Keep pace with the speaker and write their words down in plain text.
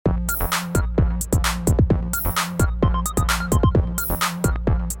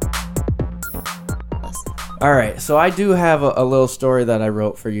All right, so I do have a little story that I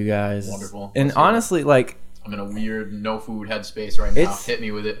wrote for you guys. Wonderful. And honestly, like, I'm in a weird no food headspace right now. Hit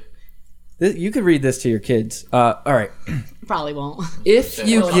me with it. you could read this to your kids. All right. Probably won't. If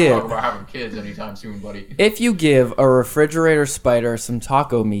you Let's not give talk about having kids anytime soon, buddy. If you give a refrigerator spider some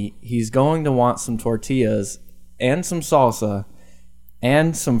taco meat, he's going to want some tortillas and some salsa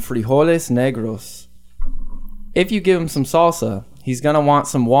and some frijoles negros. If you give him some salsa, he's going to want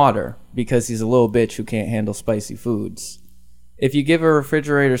some water because he's a little bitch who can't handle spicy foods. If you give a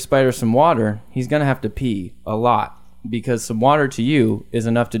refrigerator spider some water, he's going to have to pee a lot because some water to you is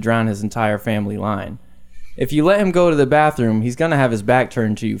enough to drown his entire family line. If you let him go to the bathroom, he's going to have his back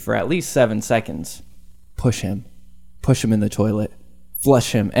turned to you for at least 7 seconds. Push him. Push him in the toilet.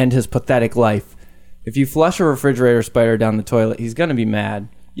 Flush him. End his pathetic life. If you flush a refrigerator spider down the toilet, he's going to be mad.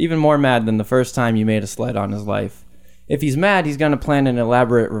 Even more mad than the first time you made a sled on his life. If he's mad, he's going to plan an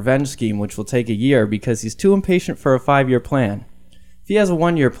elaborate revenge scheme which will take a year because he's too impatient for a 5-year plan. If he has a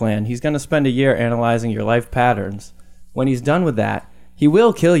 1-year plan, he's going to spend a year analyzing your life patterns. When he's done with that, he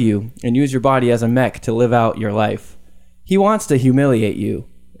will kill you and use your body as a mech to live out your life. He wants to humiliate you.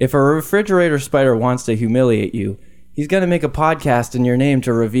 If a refrigerator spider wants to humiliate you, he's going to make a podcast in your name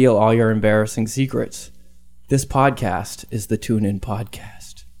to reveal all your embarrassing secrets. This podcast is the Tune In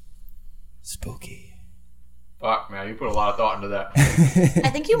Podcast. Spooky. Fuck, man, you put a lot of thought into that.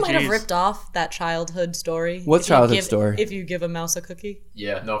 I think you might have ripped off that childhood story. What childhood story? If you give a mouse a cookie.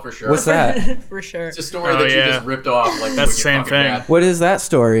 Yeah, no, for sure. What's that? For sure. It's a story that you just ripped off. Like That's the same thing. dad. What is that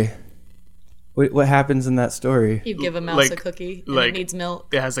story? What happens in that story? You give a mouse a cookie and it needs milk.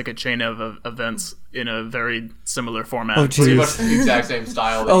 It has like a chain of events in a very similar format. Oh, Pretty jeez. much the exact same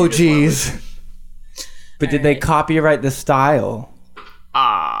style. That Oh, you just went with. jeez. But did they copyright the style?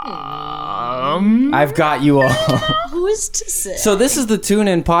 I've got you all. Who is to say? So this is the Tune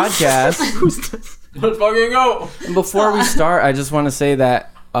In Podcast. Let's fucking go. And before we start, I just want to say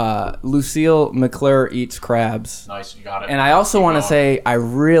that Lucille McClure eats crabs. Nice, you got it. And I also Keep want to going. say I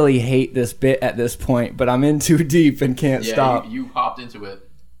really hate this bit at this point, but I'm in too deep and can't stop. You hopped into it.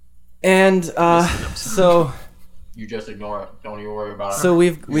 And so You just ignore it. Don't even worry about it. so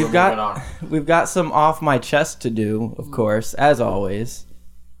we've We're moving got on. we've got some off my chest to do, of course, as always.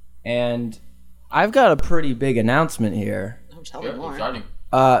 And I've got a pretty big announcement here. Don't tell me Yeah, more. exciting.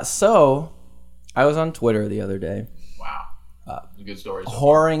 So I was on Twitter the other day, Wow. A good story. So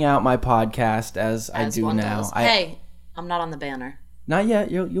whoring out my podcast as I As do one now. does. Hey, I'm not on the banner. Not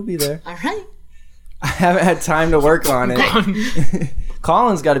yet. You'll be there. All right. I haven't had time to work on it.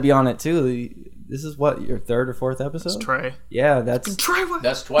 Colin's got to be on it too. This is what, your 3rd or 4th episode? Trey. Yeah, that's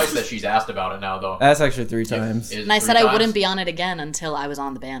that's twice that she's asked about it now, though. actually 3 times. Is it And I 3 said I times? wouldn't be on it again until I was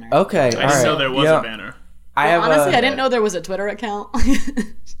on the banner. Okay, I didn't all right. know there was Yeah, a banner. I have Honestly, a, I didn't know there was a Twitter account.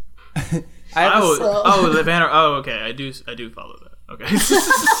 I have a- Oh, the banner. Oh, okay. I do follow that. Okay.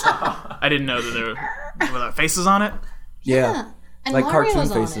 I didn't know that there were faces on it. yeah, And like Mario's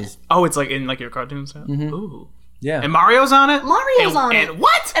cartoon on faces. it. Oh, it's like in like your cartoons. Ooh. Yeah. And Mario's on it. Mario's on it. And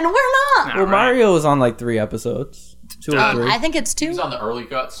what? And we're not. Well, Alright. Mario was on like 3 episodes, 2 or 3. I think it's 2. He was on the early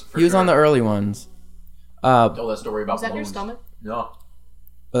cuts. He was on the early ones. Tell that story about Is that your balloons. stomach? No.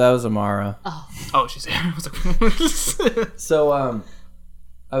 But that was Amara. Oh, she's here. I was like, So,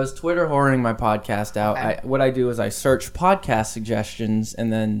 I was Twitter whoring my podcast out. What I do is I search podcast suggestions,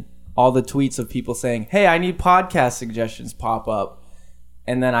 and then all the tweets of people saying, "Hey, I need podcast suggestions" pop up,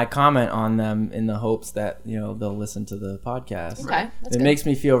 and then I comment on them in the hopes that they'll listen to the podcast. Okay, that's It good. makes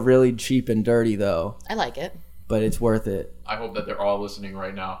me feel really cheap and dirty though, I like it. but it's worth it. I hope that they're all listening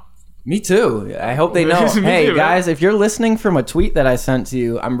right now. Me too. I hope they know. Me Hey too, guys, if you're listening from a tweet that I sent to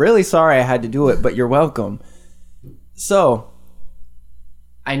you, I'm really sorry I had to do it, but you're welcome. So,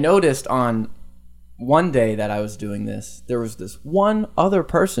 I noticed on one day that I was doing this, there was this one other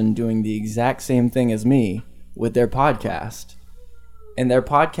person doing the exact same thing as me with their podcast. And their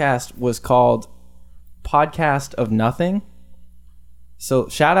podcast was called Podcast of Nothing. So,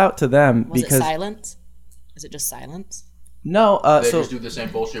 shout out to them Was because it silence? Is it just silence? no, They so just do the same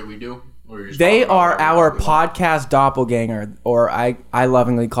bullshit we do. We're just they talking about are whatever our we want. podcast doppelganger, or I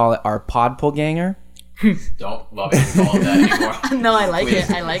lovingly call it our podpelganger. Don't love it call it that anymore. No, I like Please.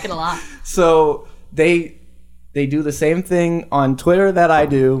 it. I like it a lot. So they do the same thing on Twitter that I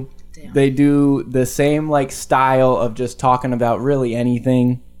do. Damn. They do the same like style of just talking about really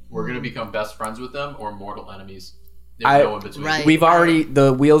anything. We're gonna become best friends with them or mortal enemies. There's no in between. Right. We've already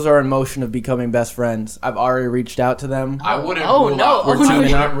the wheels are in motion of becoming best friends. I've already reached out to them. I wouldn't Oh, rule no. out. Oh, no. I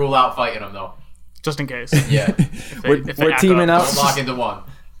wouldn't rule out fighting them though. just in case. Yeah. We're teaming up. Don't lock into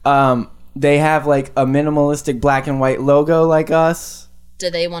one. They have like a minimalistic black and white logo like us. Do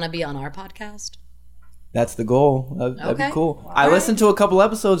they want to be on our podcast? That's the goal. That'd be Okay. cool. I listened to a couple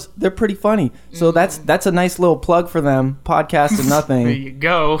episodes. They're pretty funny. So that's a nice little plug for them. Podcast and There nothing. you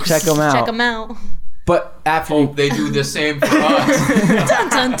go. Check them out. Check them out. But after Hope they do the same for us. Dun,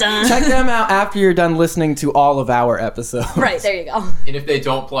 dun, dun. check them out after you're done listening to all of our episodes. Right, there you go. And if they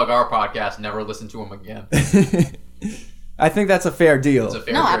don't plug our podcast, never listen to them again. I think that's a fair deal. It's a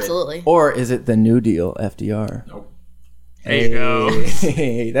fair No, trade. absolutely. Or is it the New Deal, FDR? Nope. There you go.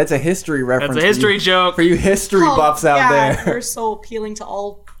 Hey, that's a history reference. That's a history for joke. you history buffs out there. We're so appealing to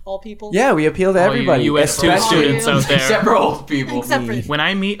all people. Yeah, we appeal to All you everybody. US2 especially- students out there. Except for old people. Except for When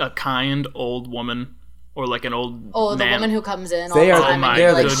I meet a kind old woman or like an old the man, woman who comes in all They the are- time and they're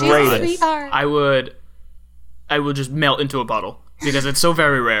you're like, the she's a greatest. sweetheart. I would just melt into a puddle because it's so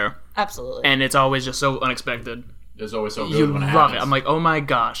very rare Absolutely. and it's always just so unexpected. It's always so good You when it love happens. it. I'm like, oh my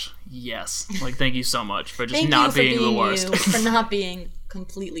gosh, yes. Like, thank you so much for just Thank not you for being the worst. you, for not being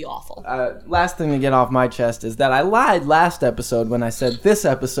completely awful. Last thing to get off my chest is that I lied last episode when I said this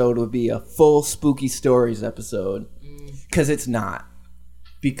episode would be a full spooky stories episode. Because it's not.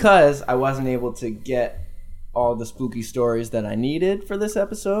 Because I wasn't able to get all the spooky stories that I needed for this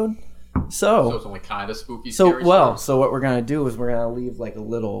episode. So it's only kind of spooky. So scary so what we're gonna do is we're gonna leave like a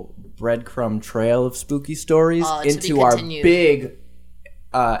little breadcrumb trail of spooky stories To be into our continued. big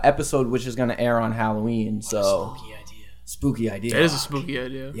episode, which is gonna air on Halloween. So spooky idea. It is a spooky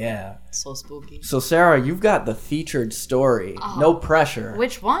idea. Yeah. So spooky. So Sarah, you've got the featured story. No pressure.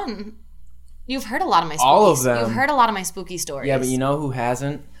 Which one? You've heard a lot of my spooky All of them. You've heard a lot of my spooky stories. Yeah, but you know who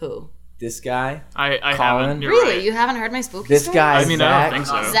hasn't? who? This guy. I Colin? haven't. You're Really? right. You haven't heard my spooky This stories? guy. I mean, I don't think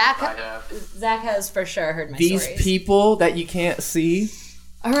so. Zach Zach has for sure heard my These stories. people that you can't see,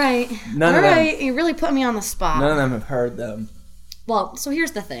 All right. None All of them- right. You really put me on the spot. none of them have heard them. Well, so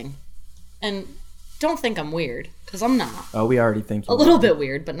here's the thing. And don't think I'm weird, because I'm not. Oh, we already think you A little bit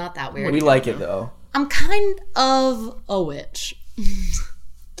weird, but not that weird. We like it though. I'm kind of a witch.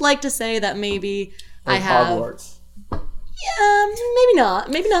 Like to say that maybe I Like have. Hogwarts. Yeah, maybe not.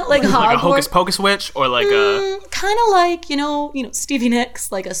 Maybe not like Hogwarts. Like a hocus pocus witch or like a. Kind of like you know Stevie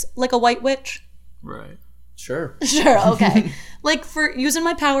Nicks, like a white witch. Right. Sure. Sure, okay. Like for using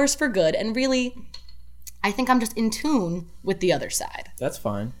my powers for good, and really, I think I'm just in tune with the other side. That's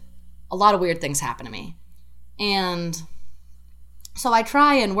fine. A lot of weird things happen to me, and so I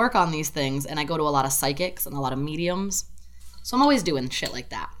try and work on these things, and I go to a lot of psychics and a lot of mediums. So I'm always doing shit like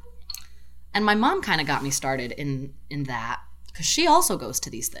that. And my mom kind of got me started in that because she also goes to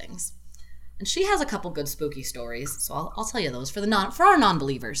these things, and she has a couple good spooky stories. So I'll tell you those for our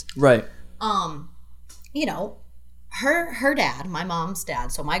non-believers. Right. You know, her dad, my mom's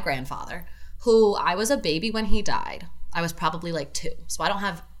dad, so my grandfather, who I was a baby when he died. I was probably like 2, so I don't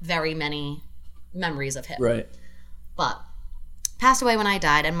have very many memories of him. Right. But passed away when I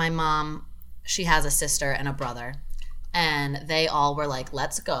died, and my mom, she has a sister and a brother, and they all were like,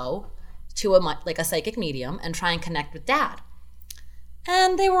 let's go to a psychic medium and try and connect with dad.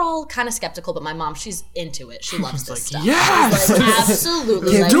 And they were all kind of skeptical, but my mom, she's into it. She loves this stuff. yes! She's like,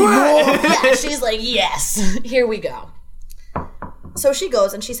 absolutely. Like, yeah, she's like, yes, here we go. So she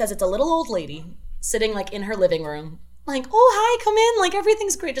goes and she says it's a little old lady sitting like in her living room, like, oh, hi, come in. Like,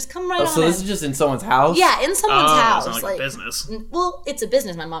 everything's great. Just come right on So in. this is just in someone's house? Yeah, in someone's house. It's not like a business. Well, it's a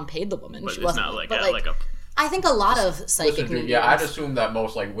business. My mom paid the woman. But She it's wasn't. not like but a, like a. I think a lot of psychic Listen, dude, mediums. yeah, I'd assume that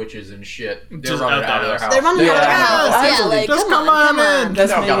most like witches and shit, they're Just running out out of their their house. house. They're running out of their house. Yeah, absolutely. like, Just come on.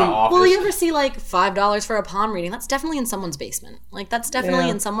 That's They don't got an maybe- office. Well, you ever see like $5 for a palm reading? That's definitely in someone's basement. Like, that's definitely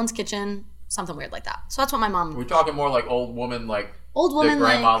Yeah. in someone's kitchen. Something weird like that. So that's what my mom. We're talking more like old woman, like Old woman, the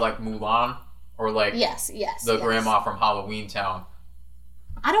grandma, like Mulan, or like Yes. the yes. grandma from Halloween Town.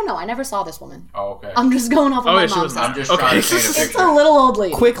 I don't know. I never saw this woman. Oh, okay. I'm just going off of Oh, my yeah, she mom's. was I'm not. just Okay. trying to paint a It's a picture. little old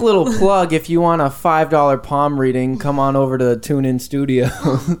lady. Quick little plug, if you want a $5 palm reading, come on over to the TuneIn Studio.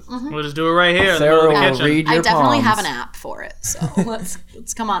 We'll just do it right here. Sarah in the will kitchen. read your I definitely palms. have an app for it, so let's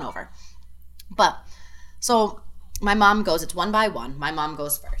come on over. But so my mom goes. It's one by one. My mom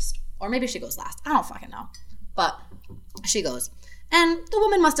goes first, or maybe she goes last. I don't fucking know. But she goes, and the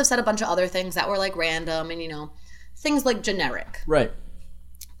woman must have said a bunch of other things that were like random and things like generic Right.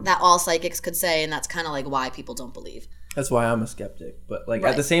 that all psychics could say, and that's kind of like why people don't believe. That's why I'm a skeptic. But like at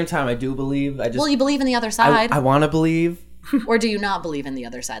Right. the same time, I do believe. I just Well, you believe in the other side, I want to believe. or do you not believe in the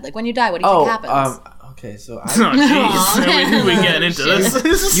other side? Like when you die, what do you Oh, think happens? okay. So Oh, jeez. we getting into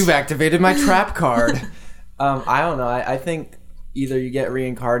this. you've activated my trap card. I don't know. I think either you get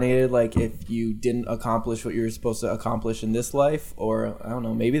reincarnated, like if you didn't accomplish what you were supposed to accomplish in this life, or I don't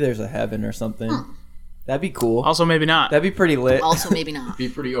know. Maybe there's a heaven or something. That'd be cool. Also, maybe not. That'd be pretty lit. Also, maybe not. Be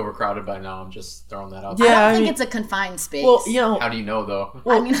pretty overcrowded by now. I'm just throwing that out Yeah. there. I I don't think mean- it's a confined space. Well, you know, How do you know though?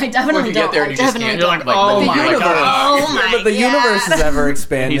 I mean, I Or if definitely you don't. get there I and you just definitely can't. You're don't. like, oh the my universe. god. Oh my but the God. universe is ever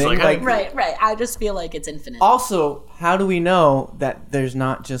expanding. He's like, Right. I just feel like it's infinite. Also, how do we know that there's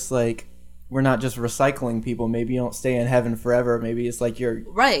not just like we're not just recycling people? Maybe you don't stay in heaven forever. Maybe it's like your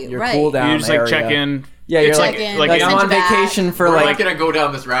Right, your right. cool down You just like area. check in. Yeah, you're It's like, Check in, like like send I'm you on back. vacation for We're like not gonna go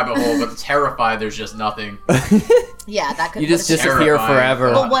down this rabbit hole, but terrified. There's just nothing. Yeah, that could. you just what if it's- disappear Terrifying.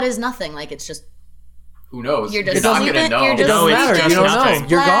 forever. But what is nothing? Like it's just Who knows? you're just not sleeping. gonna know. You're It just doesn't No, it's matter. just You don't nothing. know.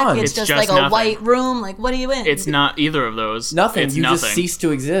 You're black, gone. It's It's just just like a nothing. white room. Like what are you in? It's not either of those. Nothing. It's You nothing. just cease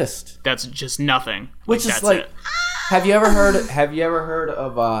to exist. That's just nothing. Which that's is like, it. have you ever heard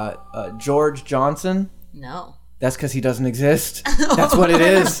of George Johnson? No. That's because he doesn't exist. That's what it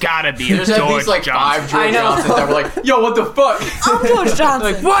is. Gotta be There's at George least like Johnson. 5 George I know. Johnsons that were like, "Yo, what the fuck?" I'm George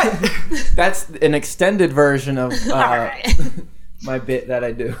Johnson. What? That's an extended version of Alright. my bit that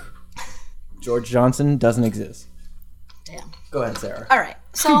I do. George Johnson doesn't exist. Damn. Go ahead, Sarah. All right.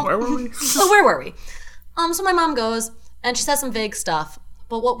 So Where were we? So where were we? So my mom goes and she says some vague stuff,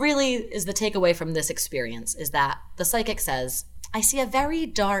 but what really is the takeaway from this experience is that the psychic says, I see a very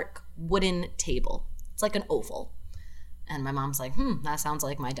dark wooden table. It's like an oval. And my mom's like, that sounds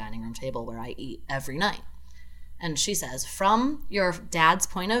like my dining room table where I eat every night. And she says, from your dad's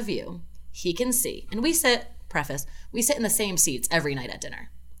point of view, he can see. And we sit in the same seats every night at dinner.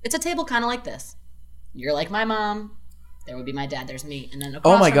 It's a table kind of like this. You're like my mom. There would be my dad. There's me. And then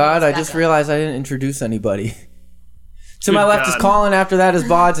across Oh my from me God, is I just Becca. realized I didn't introduce anybody. To my Good left is God. Colin, after that is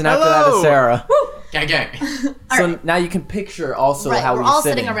Bods, and after that is Hello. Sarah. Gang, gang. So now you can picture also Right, how we're we're all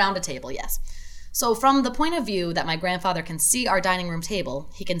sitting. sitting around a table, yes. So from the point of view that my grandfather can see our dining room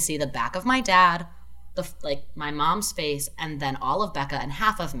table, he can see the back of my dad, my mom's face, and then all of Becca and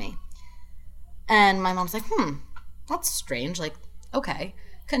half of me. And my mom's like, that's strange. Like, okay,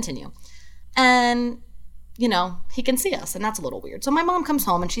 continue. And, he can see us, and that's a little weird. So my mom comes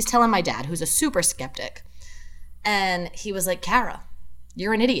home, and she's telling my dad, who's a super skeptic. And he was like, Kara,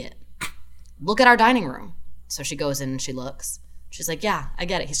 you're an idiot. Look at our dining room. So she goes in and she looks. She's like, yeah, I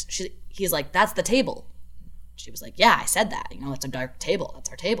get it. He's like, that's the table. She was like, yeah, I said that. It's a dark table. That's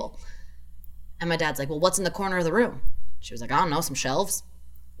our table. And my dad's like, well, what's in the corner of the room? She was like, I don't know, some shelves.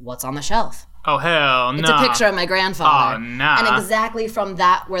 What's on the shelf? Oh hell no! It's a picture of my grandfather. Oh, nah. And exactly from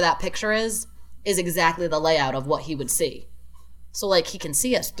where that picture is exactly the layout of what he would see. So, he can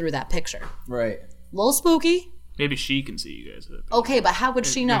see us through that picture. Right. A little spooky. Maybe she can see you guys. Okay, but how would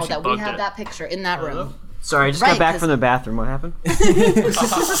she know she that we bugged have it. that picture in that room? Sorry, I just Right, got back 'cause- from the bathroom. What happened?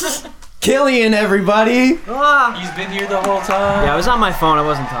 Killian, everybody! Ah! He's been here the whole time. Yeah, I was on my phone. I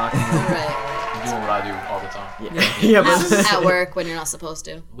wasn't talking. Right. I'm doing what I do all the time. Yeah, but At work when you're not supposed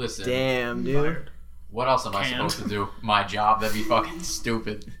to. Listen, damn, dude. what else am I supposed to do? My job? That'd be fucking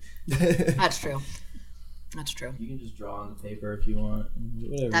stupid. That's true. That's true. You can just draw on the paper if you want.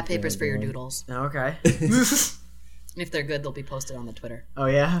 Whatever That you paper's feel for your like doing. doodles. Okay. If they're good, they'll be posted on the Twitter. Oh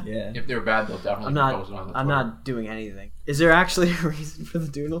yeah. Yeah. If they're bad, they'll definitely I'm be posted on not. the I'm Twitter. not doing anything. Is there actually a reason for the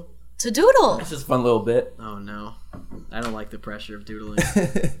doodle? To doodle. It's just a fun little bit. Oh no, I don't like the pressure of doodling.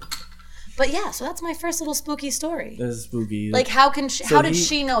 But yeah, so that's my first little spooky story. This is spooky. Like, how did he-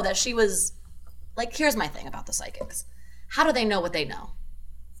 she know that she was? Like, here's my thing about the psychics. How do they know what they know?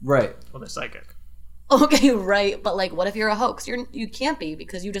 right. Well, they're psychic. Okay, right, but what if you're a hoax? You can't be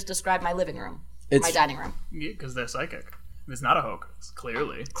because you just described my living room, my It's dining room. Yeah, because they're psychic. It's not a hoax,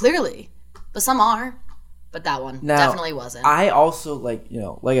 clearly. Clearly, but some are. But that one Now, definitely wasn't. I also like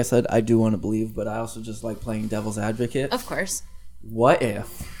I said, I do want to believe, but I also just like playing devil's advocate. Of course. What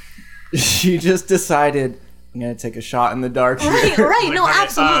if she just decided I'm gonna take a shot in the dark? Right, right. No,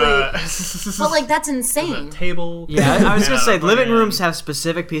 absolutely. But But that's insane. table. Yeah, I was gonna say living fucking- rooms have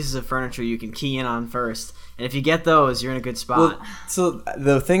specific pieces of furniture you can key in on first, and if you get those, you're in a good spot. Well, so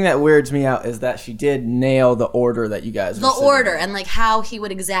the thing that weirds me out is that she did nail the order that you guys. The were sitting order in. and how he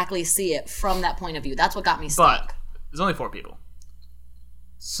would exactly see it from that point of view. That's what got me But stuck. there's only 4 people.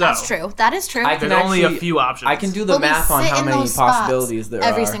 So That's true. That is true. I can there's only a actually- few options. I can do the But we math on sit how in many those spots possibilities there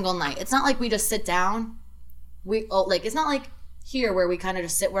every are. single night. It's not like we just sit down. It's not like here where we kind of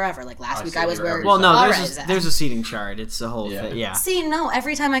just sit wherever. Like last I week, sit I was here where every Well, no, Laura there's is a, at. there's a seating chart. It's the whole Yeah. thing. Yeah. See, no,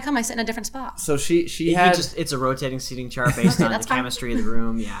 every time I come, I sit in a different spot. So she You had it's a rotating seating chart based on the that's fine. chemistry of the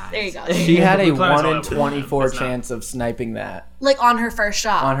room. Yeah. There you go. she had a We planned 1 in all that. 24 It's not- chance of sniping that Like on her first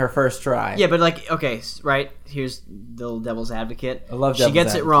shot. on her first try. Yeah, but okay, right? Here's the little devil's advocate. I love She devil's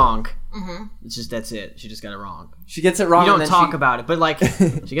gets it advocate. wrong. It's just that's it. She just got it wrong. She gets it wrong. You and don't then talk she- about it,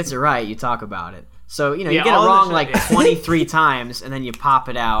 but she gets it right. You talk about it. So you Yeah, get it all of wrong the like shit- 23 times, and then you pop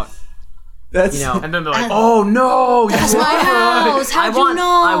it out. That's You know, And then they're like, "Oh no, That's my house. How'd you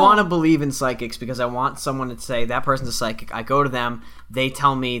know? I want to believe in psychics because I want someone to say that person's a psychic. I go to them, they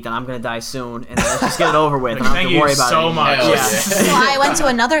tell me that I'm gonna die soon, and then let's just get it over with. And I don't have thank to you worry about so it. much." anymore. Hell Yeah. So I went to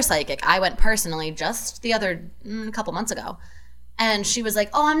another psychic. I went personally just the other couple months ago. And she was like,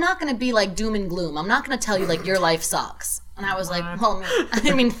 "Oh, I'm not going to be like doom and gloom. I'm not going to tell you like your life sucks." And I was like, "Well,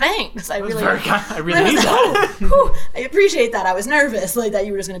 I mean, thanks. I really I really need that. Whew, I appreciate that. I was nervous like that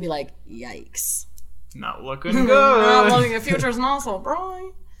you were just going to be like, yikes. Not looking Not good. looking at future's not so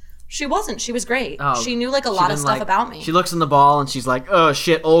bright." She wasn't. She was great. Oh, she knew like a lot of then, stuff like, about me. She looks in the ball and she's like, "Oh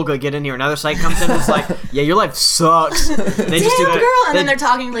shit, Olga, get in here." Another psychic comes in and is like, "Yeah, your life sucks." They just do Damn, that. girl. And They- then they're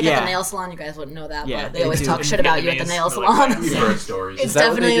talking like at yeah. the nail salon. You guys wouldn't know that, Yeah, but they they always do. talk shit about you at the Vietnamese, nail they're like, salon. We've heard stories. It's that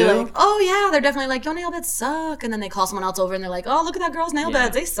what they definitely do? like, oh yeah, they're definitely like, your nail beds suck, and then they call someone else over and they're like, oh, look at that girl's nail Yeah.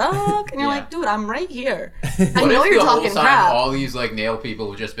 beds, they suck, and you're Yeah. like, dude, I'm right here. I What know if you're the whole talking time crap. all these like nail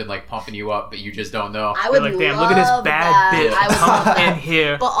people have just been like pumping you up, but you just don't know? I would They're like, "Damn, love look at this that. bad bitch I would love come in that.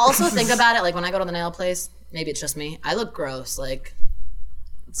 here." But also think about it, like when I go to the nail place, maybe it's just me. I look gross. Like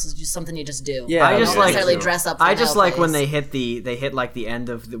it's just something you just do. Yeah, I just don't like necessarily dress up. For I the just nail like when place. they hit like the end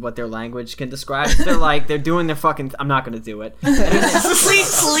of what their language can describe. They're like they're doing their fucking. I'm not gonna do it.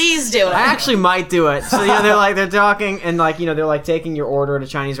 please do it. I actually might do it. So they're talking and like they're like taking your order at a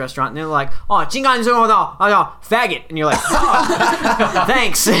Chinese restaurant and they're like, "Oh, 金刚猪肉, faggot," and you're like, "Oh,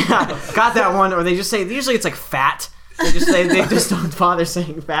 thanks, got that one." Or they just say usually it's like fat. They just don't bother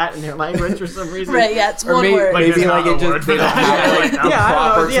saying fat in their language for some reason. Right? Yeah, it's or one maybe, word. Like, maybe there's like not it a just word for they don't that. have Like, like, a Yeah, I don't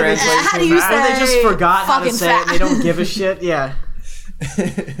know. proper Yeah, they- translation. How do you of that. Or they just Say forgot how to fucking say it. And fat. they don't give a shit. Yeah.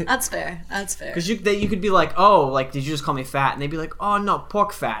 That's fair. That's fair. Because you could be like, "Oh, like, did you just call me fat?" And they'd be like, "Oh, no,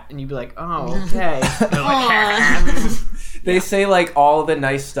 pork fat." And you'd be like, "Oh, okay." They're like, They say like all the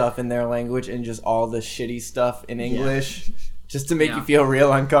nice stuff in their language and just all the shitty stuff in English, just to make Yeah. you feel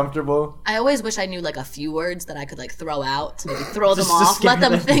real uncomfortable. I always wish I knew like a few words that I could like throw out to maybe throw them Just to off, scare let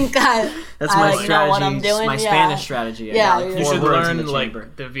them them. think That's I my like, strategy. know what I'm doing. My yeah. Spanish strategy. I Yeah, got, like, yeah. you 4 should words in learn the like chamber.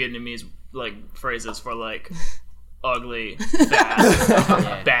 the Vietnamese like phrases for like ugly,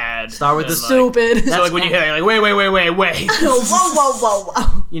 fat, bad. Start with and, the like, Stupid. So like when you hear it, like wait.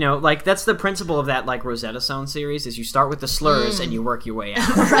 whoa. Like that's the principle of that like Rosetta Stone series is you start with the slurs and you work your way out.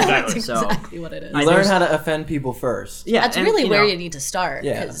 Right, Exactly. that's So- exactly what it is. You learn there's- how to offend people first. Yeah, That's and, really where know, you need to start.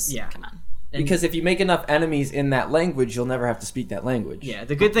 Yeah. 'Cause, Yeah. Come on. Because if you make enough enemies in that language, you'll never have to speak that language. Yeah,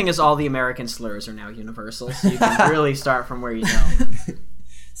 the good thing is all the American slurs are now universal, so you can really start from where you know.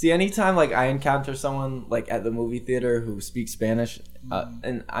 See, anytime like I encounter someone like at the movie theater who speaks Spanish,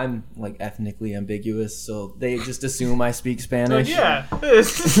 and I'm like ethnically ambiguous, so they just assume I speak Spanish. Like, yeah.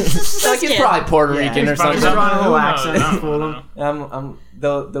 Like he's Yeah. probably Puerto Yeah, Rican or he's something. probably trying to No, accent no, fool no, them.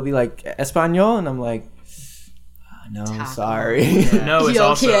 And they'll be like Espanol, and I'm like, no, Taco. sorry. No, it's Yo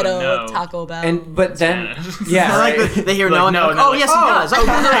also quiero no. Taco Bell. And but then Spanish. yeah, I like right? that they hear Like, no, and they're no, like, no, "Oh like, yes, he does."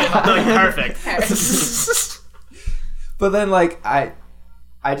 Oh, great. Perfect. But then like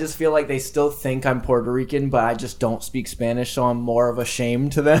I just feel like they still think I'm Puerto Rican, but I just don't speak Spanish, so I'm more of a shame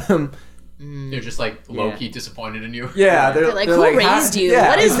to them. They're just like low key disappointed in you. Yeah, They're like, who "How-" raised you? Yeah,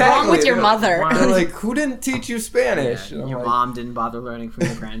 what is wrong with exactly. your mother? They're like, who didn't teach you Spanish? And I'm Your like, mom didn't bother learning from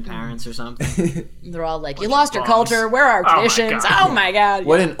your grandparents or something. They're all like, you lost your bums. culture. Where are our Oh my traditions? God. Oh my god.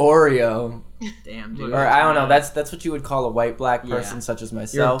 what an Oreo. Damn, dude. Or I don't know. That's what you would call a white black person Yeah. such as You're a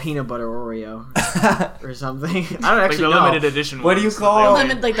myself. peanut butter Oreo or something. I don't Like actually the know. limited edition. What do you ones that call- they-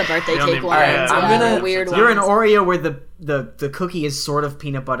 Lemon, like the birthday They don't cake even- ones. Alright, I'm yeah, gonna- the weird You're an ones. Oreo where the cookie is sort of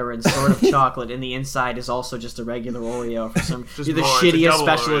peanut butter and sort of chocolate, and the inside is also just a regular Oreo for some. Just You're the more, it's a shittiest double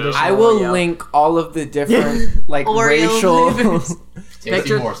special Oreo. edition. I will Oreo. link all of the different like Oreo racial. flavors.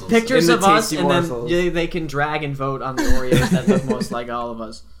 Tasty morsels. Pictures In the of us, tasty and then morsels. they can drag and vote on the Oreos that look most like all of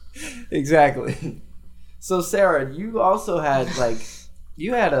us. Exactly. So Sarah, you also had like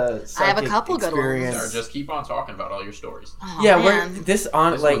you had a I have a psychic couple good ones. experience. Sarah, just keep on talking about all your stories. Oh, Yeah, man. we're this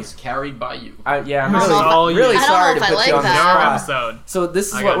on This like one's carried by you. yeah. I'm I don't really, know if I- really I don't sorry know to if I put like you on the that. Your spot. episode. So this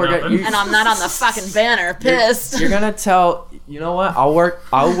is I what got we're nothing. gonna. And I'm not on the fucking banner. Pissed. You're gonna tell. You know what? I'll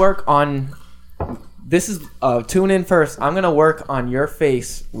work on. This is tune in first. I'm gonna work on your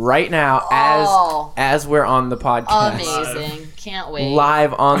face right now Oh. as we're on the podcast. Amazing. Can't wait.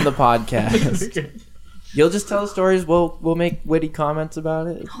 Live on the podcast. You'll just tell the stories. We'll make witty comments about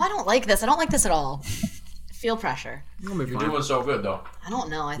it. Oh, I don't like this. I don't like this at all. I feel pressure. You're doing so good though. I don't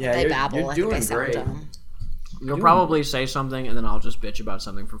know. I think Yeah, I you're babble. I think I doing sound great. dumb. You'll probably say something, and then I'll just bitch about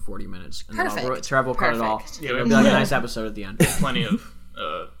something for 40 minutes, and Perfect. then Trev will cut it all. Perfect. Yeah, It'll be like a nice episode at the end. Plenty of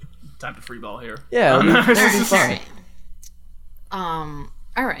time to free ball here. Yeah, it'll be fun.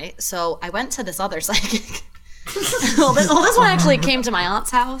 All right. So I went to this other psychic. Well, this one actually came to my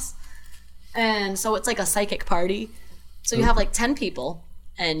aunt's house, And so it's like a psychic party. So you have like 10 people,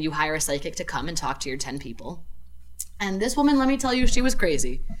 and you hire a psychic to come and talk to your 10 people. And this woman, let me tell you, she was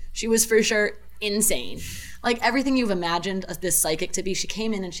crazy. She was for sure insane. Like everything you've imagined this psychic to be, she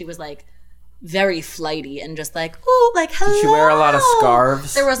came in and she was like very flighty and just like, ooh, like hello. Did she wear a lot of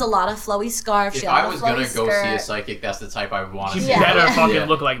scarves? There was a lot of flowy scarves. If She had I a was flowy gonna go see a skirt. psychic, that's the type I would want to You see. Yeah. better fucking Yeah.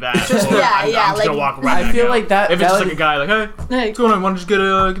 look like that. Yeah, I'm yeah, just like- gonna walk around. I feel like that. If it's that just would- like a guy, like, hey, Like, what's going on? Want to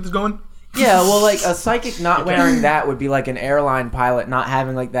just get this going? Yeah, well, like a psychic not wearing that would be like an airline pilot not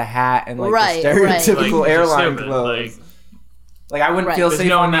having like the hat and like Right, the right. stereotypical Like, airline stupid, clothes. Like I wouldn't Right. feel There's safe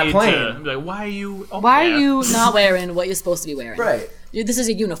no on that need plane. to be like, why are you? Oh, why yeah. are you not wearing what you're supposed to be wearing? Right. This is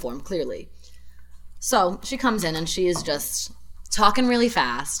a uniform, clearly. So she comes in and she is just talking really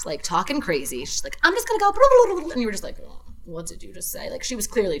fast, like talking crazy. She's like, I'm just gonna go, blah, blah, blah, blah. And you were just like, oh, what did you just say? Like she was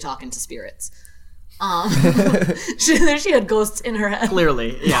clearly talking to spirits. She had ghosts in her head.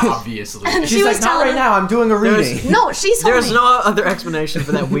 Clearly, yeah. Obviously. And She's she like, was not telling right now. I'm doing a reading. No, she's telling There's me. no other explanation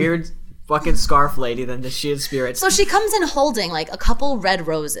for that weird fucking scarf lady than that she had spirits. So she comes in holding like a couple red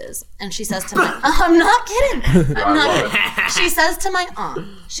roses, and she says to my, I'm not kidding. I'm not love kidding. She says to my aunt,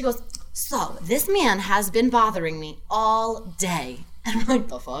 she goes, so this man has been bothering me all day. And I'm like,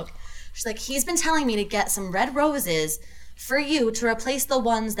 the fuck? She's like, he's been telling me to get some red roses for you to replace the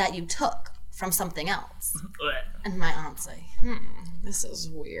ones that you took from something else. And my aunt's like, this is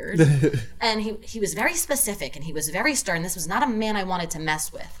weird. And he was very specific and he was very stern. This was not a man I wanted to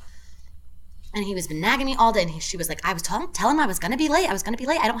mess with. And he was been nagging me all day. And she was like, I was tell him I was going to be late.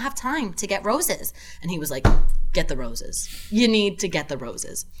 I don't have time to get roses. And he was like, get the roses. You need to get the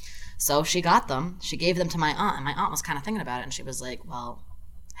roses. So she got them. She gave them to my aunt. And my aunt was kind of thinking about it. And she was like, well,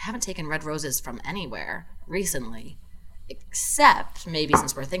 I haven't taken red roses from anywhere recently. Except maybe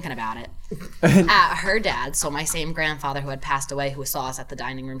since we're thinking about it, at her dad, so my same grandfather who had passed away, who saw us at the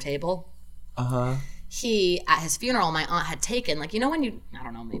dining room table. He, at his funeral, my aunt had taken, like, you know when you, I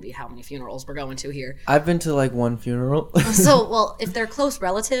don't know, maybe how many funerals we're going to here. I've been to like one funeral. So, well, if they're close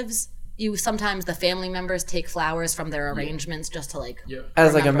relatives, you sometimes the family members take flowers from their arrangements just to like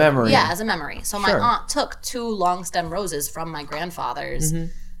As like a remember. memory. Yeah, as a memory. So my Sure. aunt took 2 long stem roses from my grandfather's,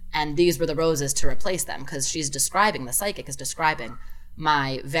 and these were the roses to replace them because she's describing, the psychic is describing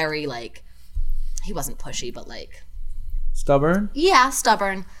my very like, he wasn't pushy, but like, Stubborn. yeah,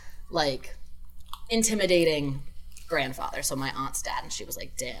 stubborn, like intimidating grandfather. So my aunt's dad, and she was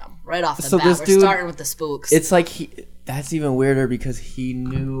like, damn, right off the So bat, this we're dude- starting with the spooks. It's like that's even weirder because he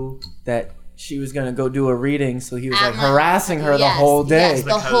knew that she was gonna go do a reading, so he was At like my- harassing her the Yes, whole day. Yes, the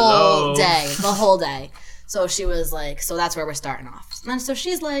Like, whole hello. day. The whole day. So she was like, so that's where we're starting off. And so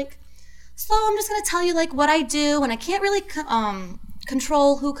she's like, so I'm just going to tell you like what I do, and I can't really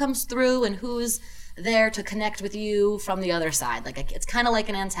control who comes through and who's there to connect with you from the other side. Like it's kind of like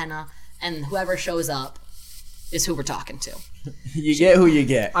an antenna, and whoever shows up is who we're talking to. You get who you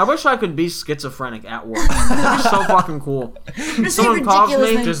get. I wish I could be schizophrenic at work. It's so fucking cool. Just say Someone calls ridiculous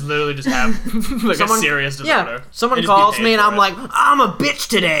me, things. Just literally just have like a serious disorder. Yeah, someone And just be calls paid me and for I'm it. like, I'm a bitch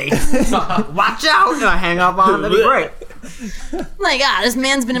today. Watch out! And I hang up on him. That'd be great. Like, this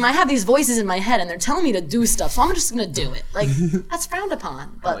man's been in my, I have these voices in my head and they're telling me to do stuff, so I'm just gonna do it. Like, that's frowned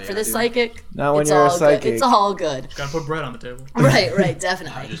upon. But yeah, for this dude. psychic, Not when it's you're a all psychic. good. It's all good. Gotta put bread on the table. Right, I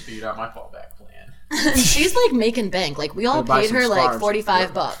definitely. just figured out my fallback plan. And she's like making bank. Like, we all Buy paid some her like scarves.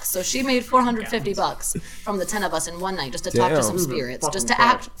 $45. So she made $450 from the 10 of us in one night just to talk to Damn. some spirits, just to fucking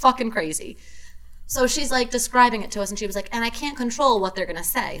act fucking crazy. So she's like describing it to us, and she was like, and I can't control what they're gonna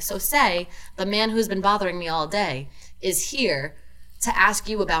say. So say the man who's been bothering me all day is here to ask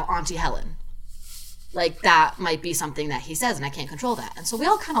you about Auntie Helen. Like, that might be something that he says, and I can't control that. And so we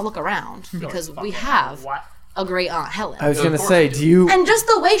all kind of look around because we have What? a great Aunt Helen. I was Of gonna course say, we do. do you And just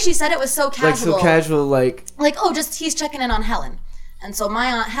the way she said it was so like casual. so casual? Like Like, oh, just he's checking in on Helen. And so my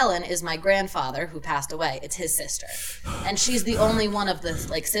Aunt Helen is my grandfather who passed away. It's his sister. And she's the only one of the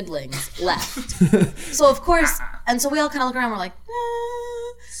like siblings left. So of course, and so we all kind of look around, we're like,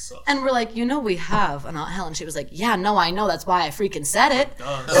 and we're like, you know, we have an Aunt Helen. She was like, yeah, no, I know, that's why I freaking said it.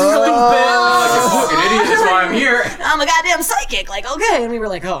 And we're like, Fucking idiot, that's why I'm here. I'm a goddamn psychic. Like, okay. And we were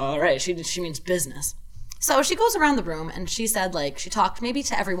like, oh, all right. She means business. So she goes around the room and she said, like, she talked maybe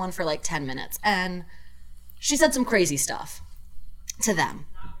to everyone for like 10 minutes. And she said some crazy stuff to them.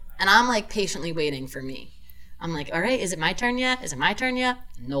 And I'm like patiently waiting for me. I'm like, all right, is it my turn yet? Is it my turn yet?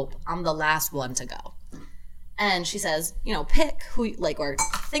 Nope. I'm the last one to go. And she says, you know, pick who, like, or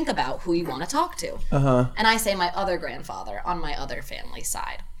think about who you want to talk to. And I say my other grandfather on my other family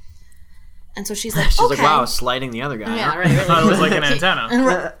side. And so she's like, She's okay. like, wow, sliding the other guy. Yeah, huh? right. I thought it was like an antenna.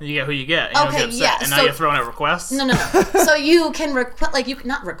 Right. You get who you get. You don't Okay, get upset. yeah, And now so- you're throwing out requests? No. So you can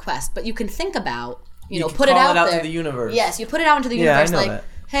not request, but you can think about, you know, can put it call out it out there. to the universe. Yes, you put it out into the Yeah, I universe, know like, that.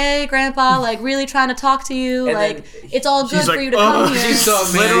 hey, Grandpa, like, really trying to talk to you. And Like, then it's all good she's for like, you to come here. So,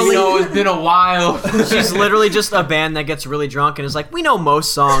 man, Literally- you know, it's been a while. She's literally just a band that gets really drunk and is like, we know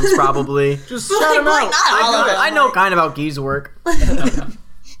most songs probably. Just Like, not all of them. I know kind of how geese work.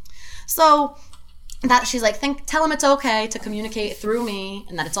 So that she's like, tell him it's okay to communicate through me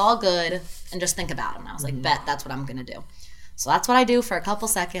and that it's all good and just think about him. And I was like, bet, that's what I'm gonna do. So that's what I do for a couple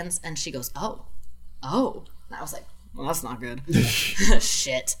seconds, and she goes, oh. And I was like, well, that's not good.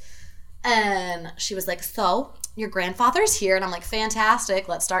 Shit. And she was like, so your grandfather's here, and I'm like, fantastic,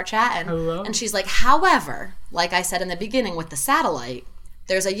 let's start chatting. Hello? And she's like, however, like I said in the beginning with the satellite,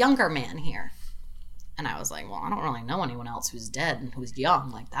 there's a younger man here. And I was like, well, I don't really know anyone else who's dead and who's young.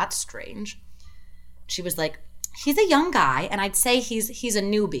 Like, that's strange. She was like, he's a young guy, and I'd say he's a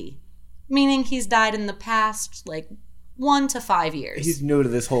newbie, meaning he's died in the past, like, 1 to 5 years. He's new to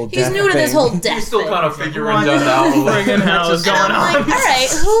this whole He's death new to this thing. whole death Still thing. kind of figuring that out. a little. Friggin' hell is going I'm on? like, all right,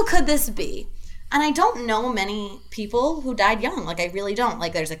 who could this be? And I don't know many people who died young. Like, I really don't.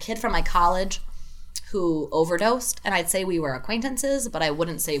 Like, there's a kid from my college who overdosed, and I'd say we were acquaintances, but I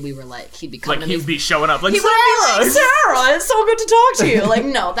wouldn't say we were like, he'd be coming Like, to me. he'd be showing up like, He would be like, Sarah, it's so good to talk to you. Like,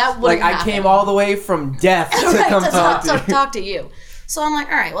 no, that Like, wouldn't I happen. came all the way from death to Right, come to talk to you. talk to you. So I'm like,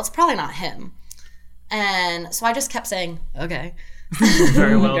 all right, well, it's probably not him. And so I just kept saying, okay.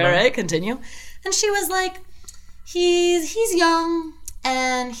 Very well All done. right, continue. And she was like, he's young,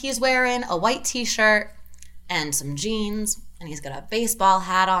 and he's wearing a white t-shirt and some jeans, and he's got a baseball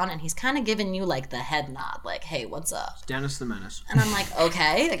hat on, and he's kind of giving you like the head nod, like, hey, what's up? Dennis the Menace. And I'm like,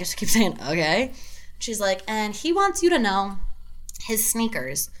 okay. I just keep saying, okay. She's like, and he wants you to know his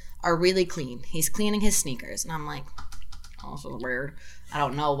sneakers are really clean. He's cleaning his sneakers. And I'm like, oh, so weird. I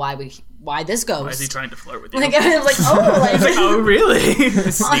don't know why this goes. Why is he trying to flirt with you? Like, I was like, oh, like, Oh, really?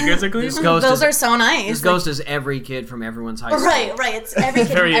 The sneakers are clean? Ghost those is, are so nice. this ghost is every kid from everyone's high school. Right. It's every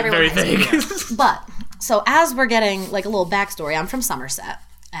kid Very, from everyone. very has it. vague. But so as we're getting like a little backstory, I'm from Somerset,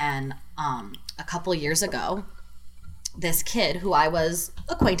 and a couple years ago, this kid who I was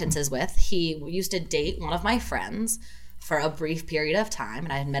acquaintances with, he used to date one of my friends for a brief period of time,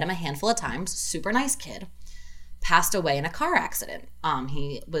 and I had met him a handful of times. Super nice kid. Passed away in a car accident.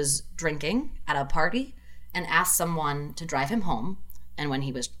 He was drinking at a party and asked someone to drive him home. And when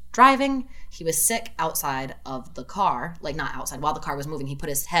he was driving, he was sick outside of the car, like not outside, while the car was moving. He put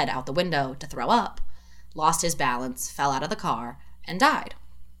his head out the window to throw up, lost his balance, fell out of the car, and died.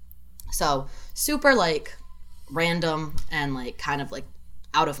 So super like random and like kind of like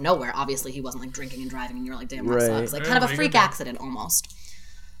out of nowhere. Obviously, he wasn't like drinking and driving, and you're like, damn, that Right. sucks. Like Yeah, kind of a pretty freak good. accident almost.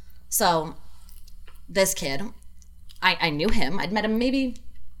 So this kid, I knew him. I'd met him maybe,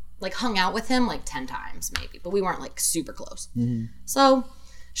 like hung out with him like 10 times maybe, but we weren't like super close. So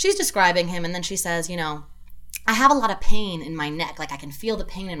she's describing him, and then she says, you know, I have a lot of pain in my neck. Like I can feel the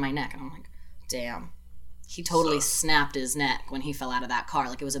pain in my neck. And I'm like, damn. He totally snapped his neck when he fell out of that car.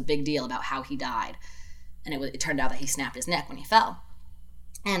 Like it was a big deal about how he died. And it turned out that he snapped his neck when he fell.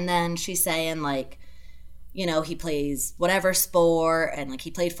 And then she's saying like, you know, he plays whatever sport, and like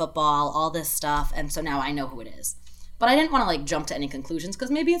he played football, all this stuff. And so now I know who it is. But I didn't want to like jump to any conclusions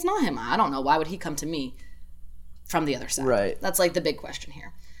because maybe it's not him. I don't know. Why would he come to me from the other side? Right. That's like the big question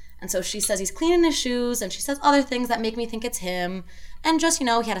here. And so she says he's cleaning his shoes, and she says other things that make me think it's him. And just, you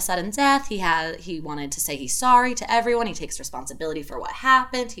know, he had a sudden death. He wanted to say he's sorry to everyone. He takes responsibility for what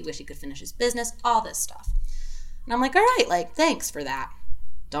happened. He wished he could finish his business, all this stuff. And I'm like, all right, like, thanks for that.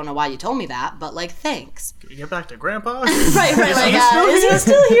 Don't know why you told me that, but like, thanks. Can we get back to Grandpa? Right, like, he still is he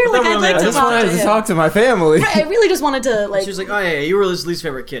still here? Like, I'd like I to just talk wanted to to him. talk to my family. I really just wanted to, like, She was like, oh yeah, you were his least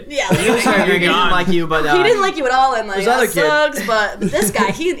favorite kid. yeah, He like, didn't gone. like you, but he didn't like you at all, and like, This other that kid. sucks, but this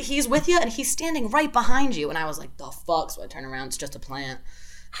guy, he's with you, and he's standing right behind you, and I was like, the fuck? So I turn around, it's just a plant.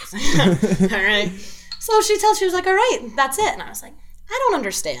 All right. So she was like, all right, that's it. And I was like, I don't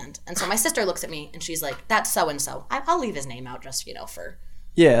understand. And so my sister looks at me, and she's like, that's so-and-so. I'll leave his name out just, you know, for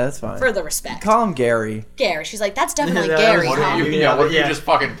Yeah, that's fine. the respect. Call him Gary. Gary. She's like, that's definitely That Gary, was- huh? What if you just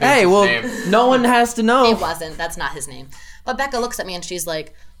fucking picked Hey, his well, name? no one has to know. It wasn't. That's not his name. But Becca looks at me and she's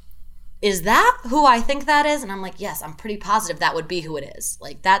like, is that who I think that is? And I'm like, yes, I'm pretty positive that would be who it is.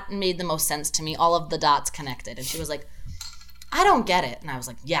 Like, that made the most sense to me. All of the dots connected. And she was like, I don't get it. And I was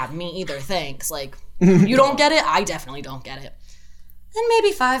like, yeah, me either, thanks. Like, you don't get it? I definitely don't get it. And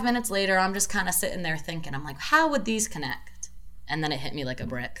maybe 5 minutes later, I'm just kind of sitting there thinking, I'm like, how would these connect? And then it hit me like a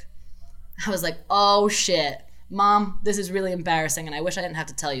brick. I was like, oh shit, Mom, this is really embarrassing, and I wish I didn't have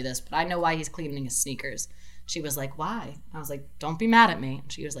to tell you this, but I know why he's cleaning his sneakers. She was like, why? I was like, don't be mad at me.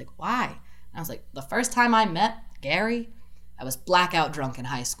 And she was like, why? And I was like, the first time I met Gary, I was blackout drunk in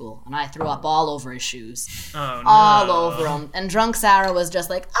high school, and I threw up all over his shoes. Oh, no. All over him. And drunk Sarah was just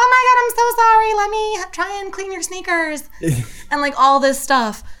like, oh my God, I'm so sorry. Let me try and clean your sneakers. And like all this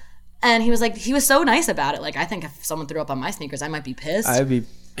stuff. And he was like, he was so nice about it. Like, I think if someone threw up on my sneakers, I might be pissed. I'd be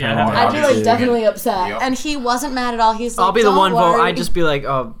Yeah, I'd be like Obviously. definitely upset. Yep. And he wasn't mad at all. He's like, I'll be the "Don't one vote. worry." I'd just be like,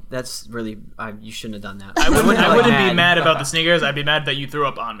 oh, that's really, you shouldn't have done that. I wouldn't like, be mad about the sneakers. I'd be mad that you threw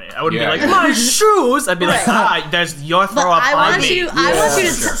up on me. I wouldn't Yeah, be like, yeah. my shoes. I'd be like, there's your But throw up I on want me. you. I want you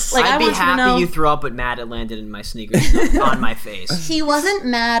to sure. like. I I'd be want you to know. happy you threw up, but mad it landed in my sneakers on my face. He wasn't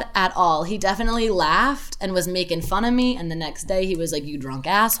mad at all. He definitely laughed and was making fun of me. And the next day he was like, "You drunk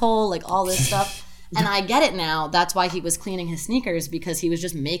asshole," like all this stuff. And I get it now. That's why he was cleaning his sneakers, because he was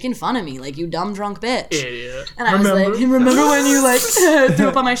just making fun of me, like, "You dumb drunk bitch." Idiot. And I was like, "Remember when you like threw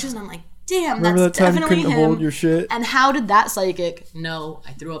up on my shoes?" And I'm like, "Damn, that's definitely him." shit? And how did that psychic know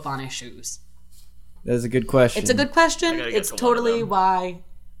I threw up on his shoes? That's a good question. It's a good question. gotta get It's to one of totally them.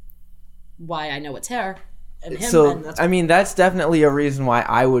 why I know it's her and him. So and that's I mean, that's definitely a reason why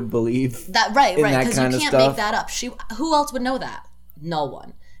I would believe. that right, in right. that Because you kind of can't stuff. make that up. Who else would know that? No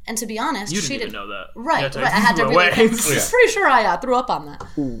one. And to be honest, You she didn't even didn't know that. Right, You right. I had to throw really. away. I'm pretty sure I threw up on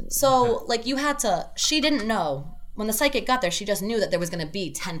that. So like you had to. She didn't know when the psychic got there. She just knew that there was going to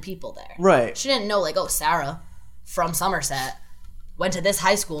be 10 people there. Right. She didn't know like, oh, Sarah from Somerset went to this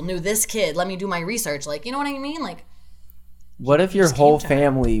high school, knew this kid. Let me do my research. Like, you know what I mean? Like, What if your came whole to her.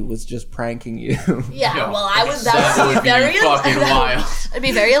 family was just pranking you? yeah. Yo, well, I would. that That would would be be very. fucking wild. It'd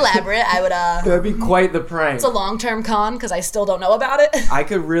be very elaborate. I would. That'd be quite the prank. It's a long-term con because I still don't know about it. I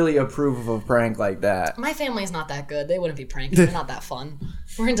could really approve of a prank like that. My family's not that good. They wouldn't be pranking. They're not that fun.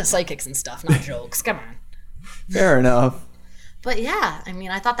 We're into psychics and stuff, not jokes. Come on. Fair enough. But yeah, I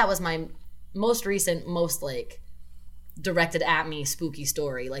mean, I thought that was my most recent, most like directed at me spooky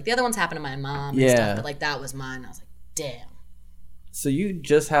story. Like the other ones happened to my mom and Yeah. stuff, but like that was mine. I was like, damn. So you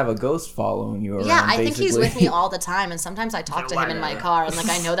just have a ghost following you around, Yeah, I think he's basically. with me all the time, and sometimes I talk to him in my car, and like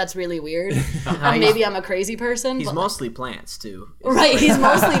I know that's really weird, and maybe I'm a crazy person. He's but, mostly plants, too. right. He's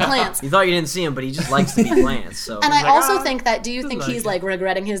mostly plants. You thought you didn't see him, but he just likes to be plants. So And I like, also "Ah, think that, do you think like he's it." like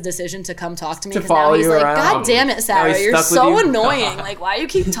regretting his decision to come talk to me? To 'Cause now follow he's you like, around? God damn it, Sarah, he's you're stuck with so you? annoying. Like, why you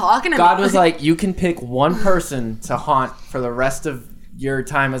keep talking to God me? was like, you can pick one person to haunt for the rest of your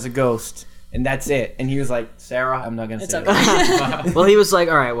time as a ghost, and that's it. And he was like, Sarah, I'm not gonna It's say okay. that. well, he was like,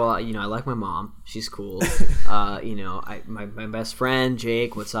 all right, well, I like my mom. She's cool. My best friend,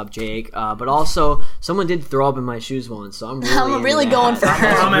 Jake. What's up, Jake? But also, someone did throw up in my shoes once, so I'm really, I'm really into going that. for her.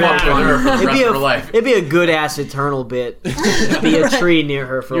 I'm gonna have her for the It'd rest be, of her life. it'd be a good ass eternal bit. Be a tree near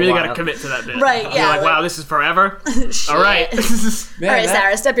her for You a really while. gotta commit to that bit. Right, You're yeah, like, wow, like- this is forever. Shit. All right. Man, All right, that,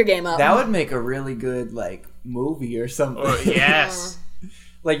 Sarah, step your game up. that would make a really good like movie or something. Or, yes.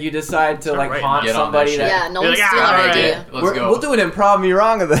 Like you decide to like right. haunt Get on that somebody shit. yeah, that. no You're one like, steal "Ah, our all right, idea. Let's We're- go. We'll do an improv me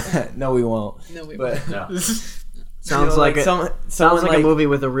wrong of that. No, we won't. No, we But No. Sounds like someone a movie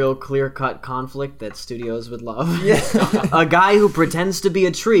with a real clear cut conflict that studios would love. Yeah. A guy who pretends to be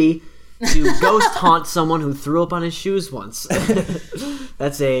a tree to ghost haunt someone who threw up on his shoes once.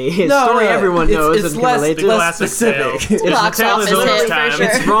 That's a story everyone knows It's and can less, relate to. less Classic specific. tale. It's box the tale office is hit over for time. sure.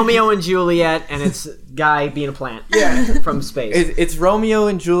 It's Romeo and Juliet, and it's guy being a plant. Yeah. From space. It's Romeo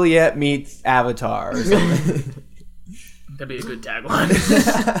and Juliet meets Avatar or something. That'd be a good tagline.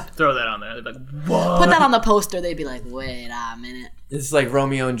 Throw that on there. They'd be like, what? Put that on the poster. They'd be like, wait a minute. It's like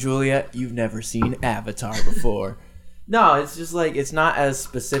Romeo and Juliet. You've never seen Avatar before. No, it's just like it's not as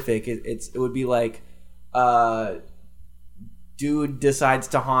specific. It would be like, dude decides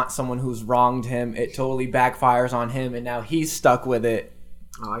to haunt someone who's wronged him. It totally backfires on him, and now he's stuck with it.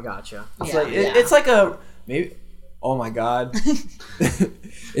 Oh, I gotcha. It's Yeah, like yeah. it's like a maybe. Oh my god,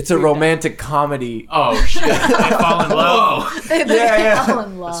 it's a romantic comedy. Oh shit! They fall in love. They yeah. fall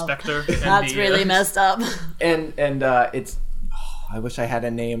in love. Spectre. That's really messed up. And it's. I wish I had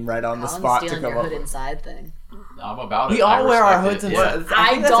a name right on the I'm spot to stealing come your up. hood with. inside thing. I'm about it. We all I wear our respect hoods it, inside. yeah. I I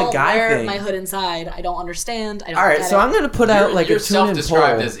think that's don't a guy wear thing. my hood inside. I don't understand. I don't All right, get so it. I'm gonna put out like You're a tune and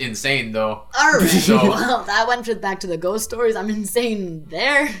self-described poll. as insane, though. All right. So- Well, that went back to the ghost stories. I'm insane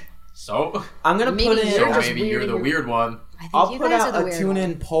there. So, I'm gonna Maybe put in. you're so just maybe weird you're in the your- weird one. I think I'll you put guys are out the a weird tune one.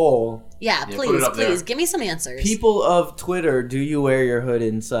 in poll. Yeah, put please, it up there. please, give me some answers. People of Twitter, do you wear your hood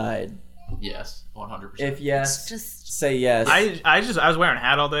inside? Yes, 100%. If yes, Just say yes. I was wearing a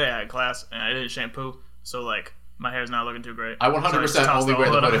hat all day. I had class and I didn't shampoo. So like My hair's not looking too great. I 100% only wear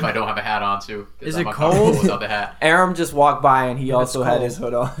the hood if I don't have a hat on too. 'Cause Is I'm it uncomfortable cold? without the hat. Aram just walked by and he also had cold. his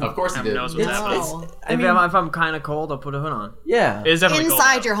hood on. Of course he Who did. knows what's happening? No. If I'm kind of cold, I'll put a hood on. Yeah. It's definitely cold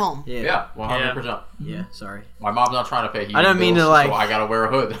Inside out. your home. Yeah, 100%. Yeah, sorry. My mom's not trying to pay heating I don't mean bills, to, like- so I gotta wear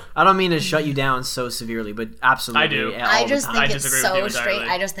a hood. I don't mean to shut you down so severely, but absolutely. I do. all I the just time. think I it's disagree with you so straight.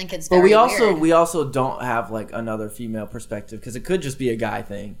 entirely. I just think it's But very we weird. also don't have like another female perspective because it could just be a guy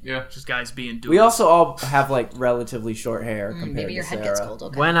thing. Yeah. Just guys being dudes. We also all have like relatively short hair compared Maybe your to head Sarah. gets cold.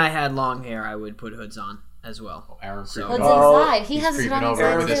 Okay. When I had long hair, I would put hoods on as well. Aaron So- creeping What's over. inside? He He's has his creeping hood on over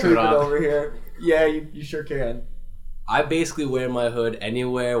inside with his too. hood on. over here. Yeah, you sure can. I basically wear my hood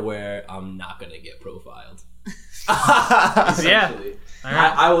anywhere where I'm not gonna get profiled. Yeah. Essentially. All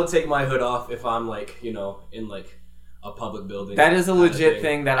right. I will take my hood off if I'm like, you know, in like a public building. That is a kinda legit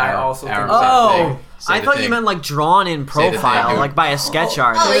thing that I Aaron- also Aaron think. said- Oh, thing. Say I the thought thing. you meant like drawn in Say the thing, profile, dude. like by a sketch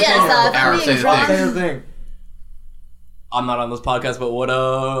artist. Oh yes, Aaron, say being the drawn. thing. Same thing. I'm not on this podcast, but what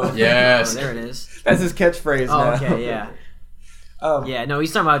up? Yes. Oh, there it is. That's his catchphrase Oh, now. okay, yeah. Yeah. No,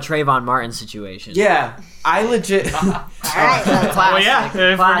 he's talking about Trayvon Martin situation. Yeah. I legit. All right, that's Well, classic. yeah. If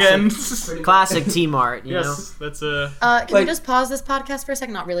we're Classic. getting... Classic T-Mart, you know? Yes, that's Can Like- we just pause this podcast for a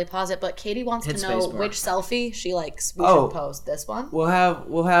second? Not really pause it, but Katie wants Hit to know spacebar. which selfie she likes. We Oh. should post this one. We'll have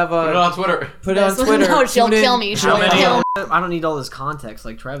Put it on Twitter. put it on This one? Twitter. No, she'll Tune in. kill me. She'll many- kill me. I don't need all this context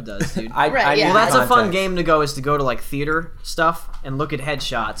like Trev does, dude. I Right, need yeah. Well, that's a fun context. game to go, is to go to like theater stuff and look at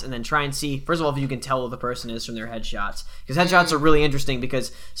headshots and then try and see, first of all, if you can tell who the person is from their headshots. Because headshots are really interesting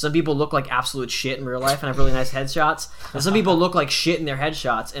because some people look like absolute shit in real life and have really nice headshots. And some people look like shit in their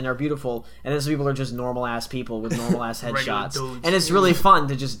headshots and are beautiful. And then some people are just normal ass people with normal ass Regular headshots. dudes. And it's really fun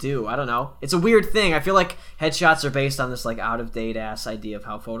to just do. I don't know. It's a weird thing. I feel like headshots are based on this like out of date ass idea of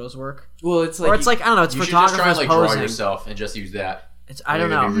how photos work. Well, it's like Or it's like, I don't know, it's You should just try and photographers like draw posing. yourself and just use that. It's, I don't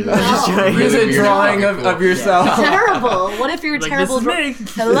You're know. gonna be really- Just trying- Use really a weird drawing and of fucking yourself. Terrible. What if you're a Like, terrible? this is me.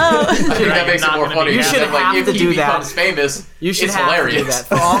 Hello. I think that makes it not more gonna funny. be You because should then, like, have if to he do that. becomes famous, You should it's have hilarious. to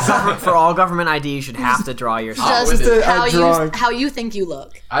do that. For all government ID, you should have to draw yourself. Just Just with it. how A you drawing. how you think you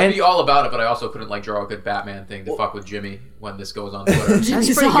look. I'd be all about it, but I also couldn't like draw a good Batman thing to fuck with Jimmy when this goes on Twitter.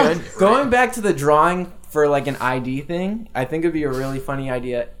 That's pretty good. Going back to the drawing for like an ID thing, I think it'd be a really funny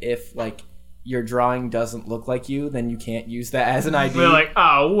idea if like your drawing doesn't look like you, then you can't use that as an ID. We're like,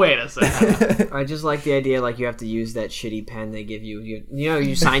 oh, wait a second. I just like the idea, like you have to use that shitty pen they give you. You know,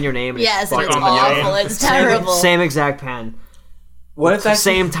 you sign your name. And Yes, and fucking it's on the awful. name. It's terrible. Same exact pen. What if that's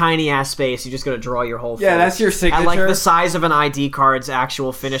Same tiny ass space. You just gotta draw your whole face. Yeah, that's your signature. At like the size of an ID card's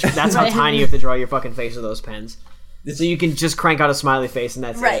actual finish. That's how Right. tiny you have to draw your fucking face with those pens. So you can just crank out a smiley face and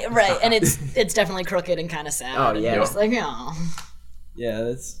that's Right, it. right, and it's definitely crooked and kind of sad. Oh, and yeah. you're just like, oh.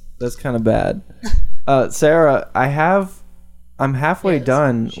 Yeah, that's kind of bad. Sarah, I'm halfway Yes.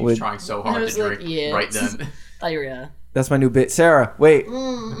 done She was with. trying so I hard was to like, drink yeah. right then. Thought you were That's my new bit. Sarah, wait.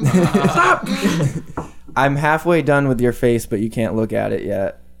 Mm. Stop. I'm halfway done with your face, but you can't look at it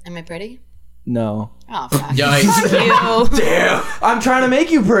yet. Am I pretty? No. Oh, fuck. Yikes. you. I'm trying to make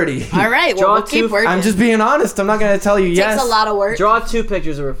you pretty. All right, well, Draw we'll keep two- working. I'm just being honest. I'm not gonna tell you Takes yes. a lot of work. Draw 2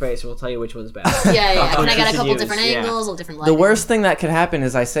 pictures of her face. We'll tell you which one's best. Yeah. Can I you get a should couple use, different yeah. angles, a different The lighting? worst thing that could happen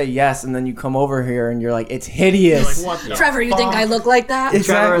is I say yes, and then you come over here and you're like, it's hideous. Like, what the Trevor, you think I look like that?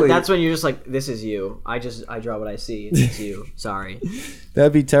 Exactly. Trevor, that's when you're just like, this is you. I draw what I see. It's you. Sorry.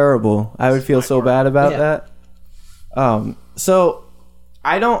 That'd be terrible. I would feel so bad about Yeah. that. So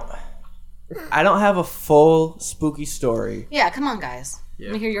I don't have a full spooky story. Yeah, come on, guys.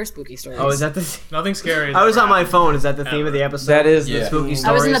 Let me hear your spooky stories. Oh, is that the? Nothing scary. has I was ever on my happened. phone. Is that the theme of the episode? That is Yeah. the Spooky I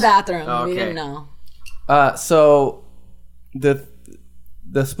stories. was in the bathroom. Oh, We okay. didn't know. So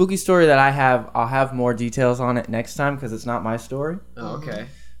the spooky story that I have, I'll have more details on it next time because it's not my story. Oh, okay.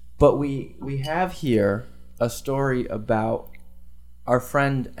 But we have here a story about our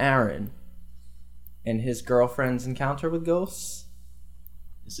friend Aaron and his girlfriend's encounter with ghosts.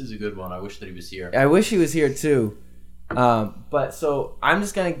 This is a good one. I wish that he was here. I wish he was here too. But so I'm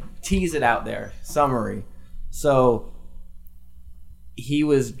just going to tease it out there. Summary. So he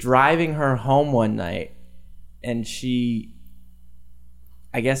was driving her home one night and she,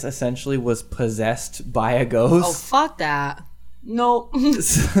 I guess, essentially was possessed by a Oh, ghost. fuck that. Nope.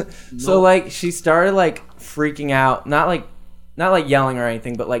 So like she started like freaking out, not like yelling or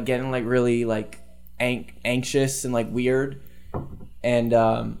anything, but like getting like really like anxious and like weird. And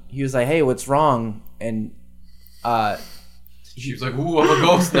he was like, "Hey, what's wrong?" And She was like, "Ooh, I'm a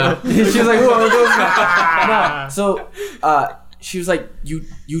ghost now." she was like, "Ooh, I'm a ghost now." No. So she was like,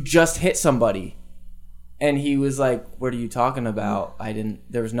 "You just hit somebody." And he was like, "What are you talking about?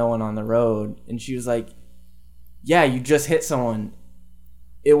 There was no one on the road." And she was like, "Yeah, you just hit someone."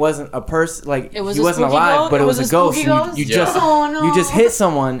 it wasn't a person, like It was he a wasn't spooky alive, ghost? but It it was was a a ghost. spooky You, ghost? you Yeah. just Oh, no. you just hit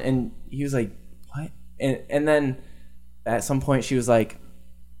someone, and he was like, what? And then at some point she was like,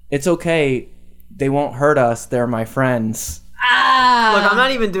 it's okay, they won't hurt us. They're my friends. Look, I'm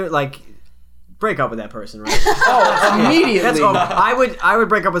not even doing like break up with that person, right? Oh, immediately. That's over. I would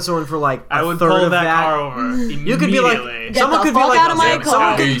break up with someone for like I a would third pull of that car over immediately. You could be like, Get someone the could be fuck like, out of my someone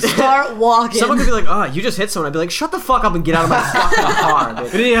car. could- Start walking. someone could be like, oh, you just hit someone. I'd be like, shut the fuck up and get out of my fucking car,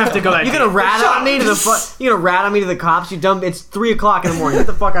 dude. You didn't have to go that You're gonna deep. rat on me to the you're gonna rat on me to the cops. You dumb. It's 3 o'clock in the morning. Get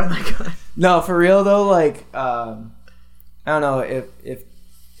the fuck out of my car. No, for real though, like I don't know,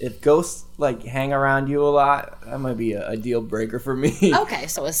 if ghosts like hang around you a lot, that might be a deal breaker for me. Okay,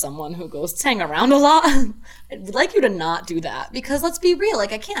 so as someone who goes to hang around a lot, I'd like you to not do that because let's be real,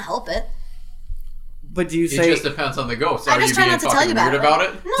 like I can't help it. But do you It say just depends on the ghost. I Are just you try being not to tell fucking you about weird it. about Like,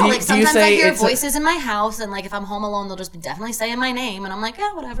 it? No, Do you- like do you sometimes I say hear it's a- voices in my house, and like if I'm home alone, they'll just be definitely saying my name, and I'm like,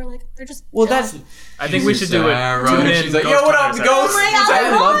 yeah, whatever. Like they're just. well, chilling. that's I think we should do it. Sarah. Tune in, She's like, ghost yo, what up, hunters. ghost? Oh my God,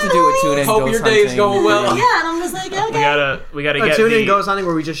 I'd love to do a tune in. Hope your day's going well. Yeah, and I'm just like, okay. We gotta A get tune in the. goes something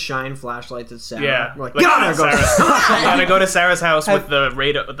where we just shine flashlights at Sarah. Yeah, We're like, like, get on there, Sarah's- ghost. we gotta go to Sarah's house with the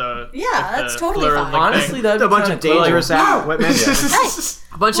radar. The Yeah, with that's the totally flare, fine. like, honestly thing. that'd A be bunch kinda of dangerous cool. equipment. Hey,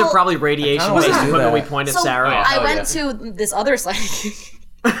 A bunch of probably radiation-based wanna do equipment we that. point at so Sarah. yeah. I Oh, went to this other psychic.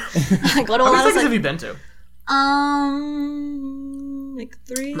 I go to a How lot many of psychics have psychic. you been to? Like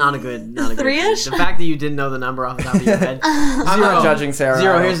 3. Not a good. Three-ish? The fact that you didn't know the number off the top of your head. I'm not judging Sarah.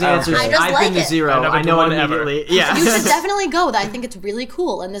 0. I don't- Here's the I don't answer. care. I just I've like been to it. 0. I never I know did it one ever. immediately. Yeah. You should definitely go. I think it's really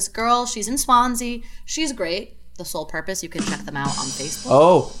cool. And this girl, she's in Swansea. She's great. The Sole Purpose. You can check them out on Facebook.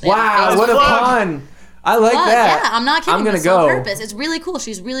 Oh They have wow! a What a Facebook. pun! I like But, that. yeah, I'm not kidding. I'm gonna The Sole go. Purpose. It's really cool.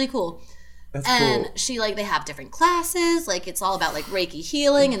 She's really cool. That's And cool. she like they have different classes. Like it's all about like Reiki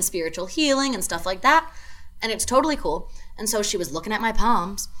healing and spiritual healing and stuff like that. And it's totally cool. And so she was looking at my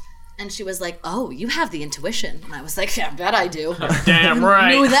palms. And she was like, "Oh, you have the intuition." And I was like, "Yeah, I bet I do." Damn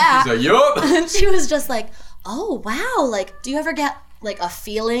right. Knew that. So, yup. And she was just like, "Oh, wow. Like, do you ever get like a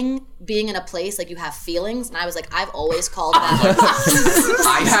feeling being in a place like you have feelings?" And I was like, "I've always called that."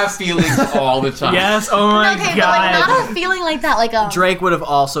 I have feelings all the time. Yes. Oh my Okay, but like god. not a feeling like that. Like a Drake would have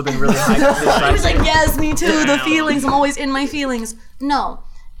also been really hyped with this. I was like, "Yes, me too. The Damn. feelings. I'm always in my feelings." No.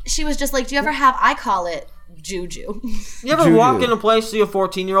 She was just like, "Do you ever have?" I call it juju. You ever Juju. walk in a place, see a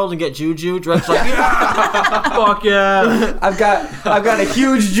 14-year-old and get juju? Drake's like, yeah, fuck yeah. I've got a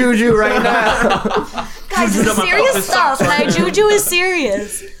huge juju right now. Guys, it's serious stuff. My juju is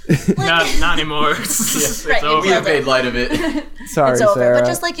serious. Not anymore. It's Right, over. We have made light of it. Sorry, It's over. Sarah. But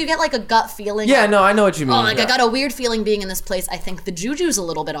just like you get like a gut feeling. yeah, like, no, I know what you mean. Oh, like I got a weird feeling being in this place. I think the juju's a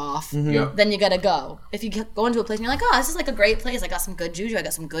little bit off. Yep. Then you gotta go. If you go into a place and you're like, "Oh, this is like a great place. I got some good juju. I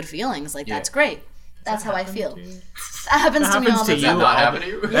got some good feelings." Like that's great. That's how I feel. That happens to me happens all to the you? time. Not happen to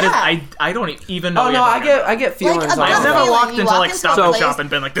you? That is, I don't even know. Oh what no, you're I talking get about. I get feelings a like gut I've that. never feeling. walked You into walk like into Stop a and place- Shop and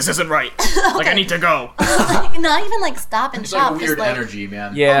been like, this isn't right. Like I need to go. Not even like Stop and It's Shop. like a just weird like, energy,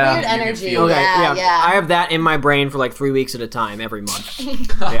 man. Yeah. Weird You can energy. feel Okay, it. Yeah. I have that in my brain for like 3 weeks at a time every month.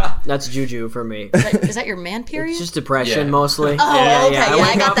 Yeah, that's juju for me. Is that your man period? It's just depression Yeah. mostly. Oh, okay. Yeah, I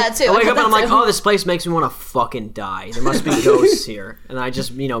wake got up- that too. I wake I up got and I'm that like, too. oh, this place makes me want to fucking die. There must be ghosts here, and I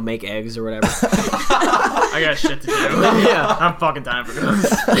just make eggs or whatever. I got shit to do. Yeah. I'm fucking time for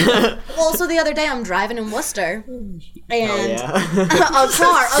ghosts. Well, so the other day I'm driving in Worcester, and Yeah. a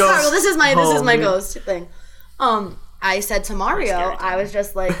car. Well, this is my home, dude. ghost thing. I said to Mario, I was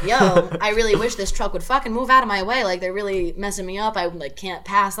just like, "Yo, I really wish this truck would fucking move out of my way. Like they're really messing me up. I like can't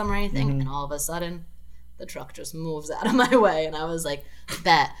pass them or anything." Mm-hmm. And all of a sudden, the truck just moves out of my way, and I was like,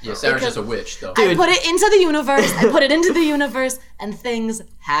 "Bet." Yeah, Sarah's Because just a witch, though. I put it into the universe. I put it into the universe, and things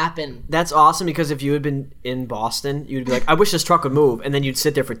happen. That's awesome because if you had been in Boston, you'd be like, I wish this truck would move, and then you'd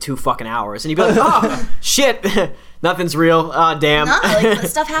sit there for 2 fucking hours, and you'd be like, oh, shit, nothing's real, damn. No, like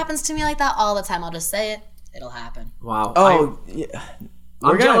stuff happens to me like that all the time. I'll just say it. It'll happen. Wow. Oh, yeah.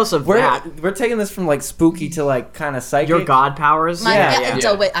 I'm jealous of we're, that. We're taking this from like spooky to like kind of psychic. Your god powers? Yeah.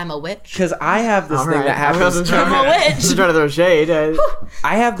 I'm a witch. Because I have this All thing right. that I happens. wasn't trying I'm a witch. Just trying to throw shade.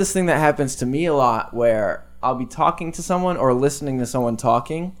 I have this thing that happens to me a lot where I'll be talking to someone or listening to someone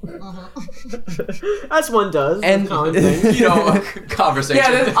talking, That's one does. and Common thing. You know, conversation.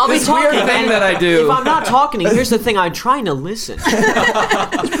 yeah, I'll be this talking, weird thing and that I do. If I'm not talking, here's the thing, I'm trying to listen.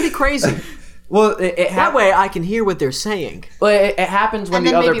 It's pretty crazy. well, it That happens. way I can hear what they're saying. Well, it happens when And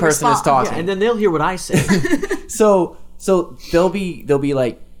the then other maybe person is respond. talking. And then they'll hear what I say. So they'll be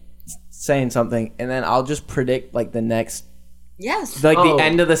like saying something, and then I'll just predict like the next Yes. Like Oh. the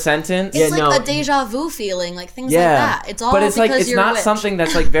end of the sentence. It's Yeah, like no. a deja vu feeling, like things Yeah. like that. It's all but it's because like it's you're a not witch. something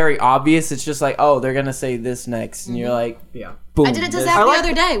that's like very obvious. It's just like, oh, they're gonna say this next, and you're like, Yeah. boom. I did it to this- Zach I the like-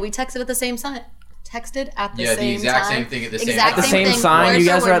 other day. We texted at the same time. Texted at the Yeah, same the exact time. same thing at the same Exact time. the same thing. sign. Where's You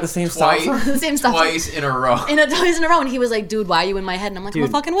guys the are word? at the same stop Twice, sign? The same stuff. twice in a row. Twice in a row, and he was like, "Dude, why are you in my head?" And I'm like, "I'm a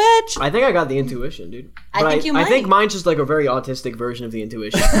Dude. fucking witch." I think I got the intuition, dude. I But think you I think might. mine's just like a very autistic version of the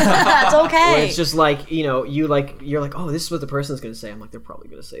intuition. That's Where okay. it's just like, you know, you're like, oh, this is what the person's gonna say. I'm like, they're probably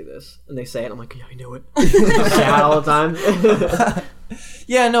gonna say this, and they say it. I'm like, yeah, I knew it. Say it all the time.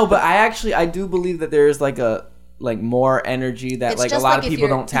 Yeah, no, but I do believe that there is like more energy that It's like a just lot like of if people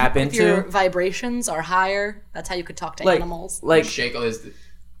your- don't tap if your into. vibrations are higher, that's how you could talk to Like, animals. like Shake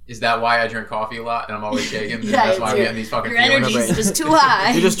is that why I drink coffee a lot and I'm always shaking? Yeah, That's why I'm your- getting these fucking your feelings. energy's just too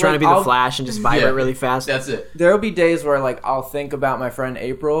high. You're just trying to be Like, the I'll- Flash and just vibrate Yeah. really fast. That's it. there'll be days where like I'll think about my friend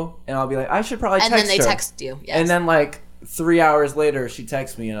April, and I'll be like, I should probably and text then they her. text you. Yes. And then like 3 hours later, she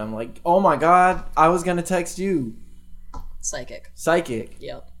texts me, and I'm like, oh my god, I was gonna text you. psychic. Psychic.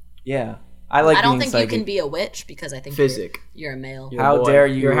 Yep. Yeah, I like. I don't being think psychic. you can be a witch because I think Physic. you're a male. You're- How boy. dare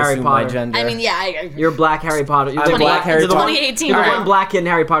you You're Harry assume my Potter. gender? I mean, yeah. You're Black Harry Potter. You're I'm the Black Harry you're the one- Potter. 2018. You're the Alright. one black kid in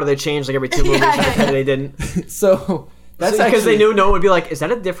Harry Potter they changed like every 2 movies. Yeah, yeah, yeah. They didn't. so that's Because actually they knew no one would be like, is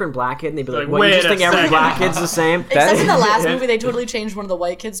that a different black kid? And they'd be like, Like, what, you wait just a think every second. black kid's the same? Except in the last Yeah. movie, they totally changed one of the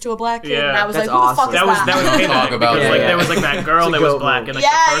white kids to a black kid, Yeah. and I was That's like, "Who the fuck awesome. is That was Talk payback about because it, like yeah. there was like that girl It's a that was goat black move. in like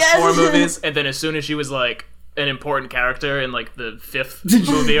Yeah, the first yes. 4 movies, and then as soon as she was like an important character in like the 5th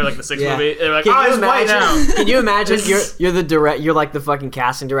movie or like the 6th Yeah. movie, they're like, Can oh, you he's white now. imagine? Can you imagine? You're like the fucking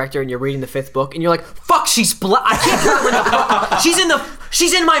casting director, and you're reading the 5th book, and you're like, "Fuck, she's black. I can't remember the fuck.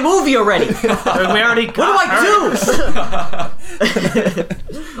 She's in my movie already. What Like, we already do got I do?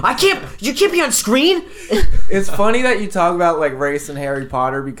 I can't. You can't be on screen. It's funny that you talk about like race and Harry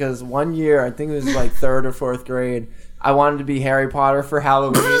Potter because one year, I think it was like 3rd or 4th grade, I wanted to be Harry Potter for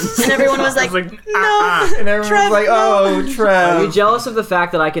Halloween. And everyone was like, like, "No." And everyone Trev, was like, "Oh, Are you Trev." jealous of the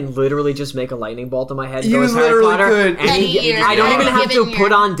fact that I can literally just make a lightning bolt in my head? And You go as Harry literally Potter? could. Any year. I don't Any even have to given put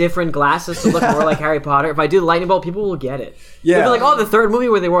year. on different glasses to look more like Harry Potter. If I do the lightning bolt, people will get it. Yeah. They'll be like, "Oh, the 3rd movie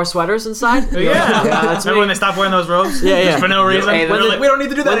where they wore sweaters inside." Yeah, that's remember me. when they stopped wearing those robes? Yeah, yeah. Just for no reason. Hey, They're when like, we don't need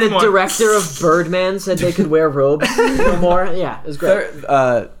to do that When the anymore. director of Birdman said they could wear robes no more, yeah, it was great.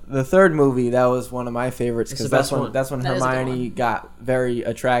 The 3rd movie, that was one of my favorites because the best one. that's when That is a good Hermione got very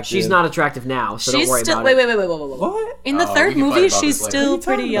attractive. She's not attractive now, so She's don't worry still. about Wait, it. wait. What? In the Oh, third we can movie, fight about she's this later. still What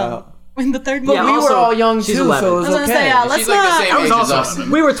are you pretty talking young. about? In the third Yeah, movie, We were also, all young she's too, 11. so it was I was gonna okay. say, yeah, let's She's like the not. same I was age as also us.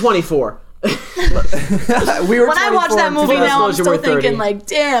 11. We were 24. We were When I watch 24 that and movie Full now, I'm disclosure, still we're 30. thinking like,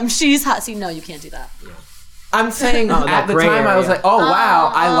 damn, she's hot. See, no, you can't do that. I'm saying that at the gray time I was area. like, oh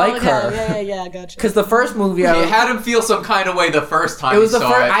wow, I like okay. her. Yeah, gotcha. Because the first movie, I It was, had him feel some kind of way the first time it was he the saw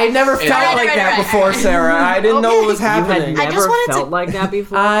first. it. I never felt Right, like right, that right. before, Sarah. I didn't know what was You had happening. I just never wanted to- felt like that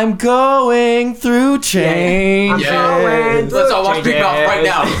before. I'm going through change. Yeah. Let's all watch Big Mouth right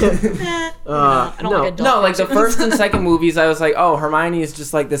now. I don't no. like adult No, like the cartoons. first and second movies, I was like, oh, Hermione is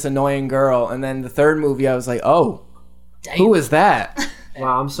just like this annoying girl. And then the third movie, I was like, oh, Damn. who is that?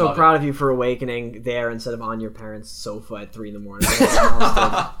 Wow, I'm so Love it. proud of you for awakening there instead of on your parents' sofa at 3 a.m. You're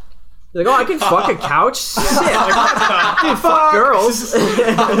like, oh, I can fuck a couch? Shit. Dude, fuck girls.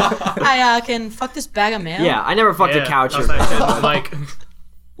 I can fuck this bag of mail. Yeah, I never fucked Yeah, a couch. I was like, like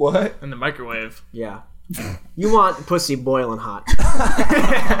What? in the microwave. Yeah. You want pussy boiling hot.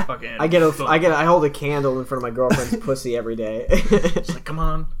 Fucking. I hold a candle in front of my girlfriend's pussy every day. Like, come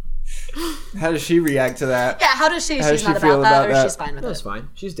on. How does she react to that? Yeah, how does she? How does She's she not feel about that, about or that? she's fine with That's it. fine.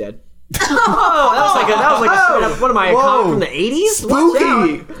 She's dead. Oh, that was like a straight up, what am I, a Whoa. comic from the 80s? Watch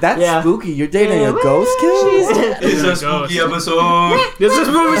Spooky. out. That's Yeah. spooky. You're dating a ghost kid? It's a a spooky ghost. episode. This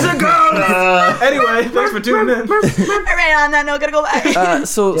movie's a ghost! Anyway, thanks for tuning in. Alright, on that note, gotta go back.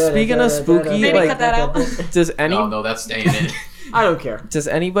 So speaking of spooky, Maybe like, cut that out. does any No, that's staying in. I don't care. does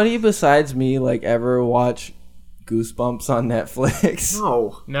anybody besides me like ever watch Goosebumps on Netflix?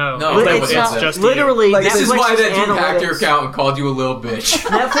 No. No, No, it's, it's just literally, Like, This is Netflix's why that dude hacked your analytics- account and called you a little bitch.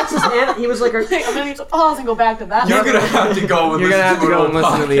 Netflix's he was like, I'm gonna need to pause and go back to that. You're gonna have to go and You're gonna listen have to to go an and old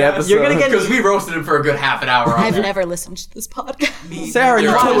listen to the podcast. episode. You're gonna get- Because we roasted him for a good half an hour on I've that. never listened to this podcast. Sarah, you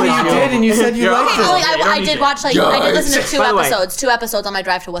You're told me right. you did, and you said you You're liked right. Oh, it. You don't I need did to. watch I did listen to two By the way- episodes. 2 episodes on my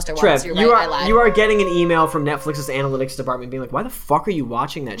drive to Worcester Trev, once. You're you right, I lied. are getting an email from Netflix's analytics department being like, "Why the fuck are you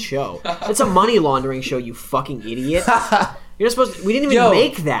watching that show? It's a money laundering show, you fucking idiot. You're not supposed to, we didn't even Yo.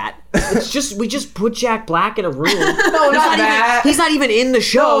 make that." It's just we just put Jack Black in a room. No, not that. He's not even in the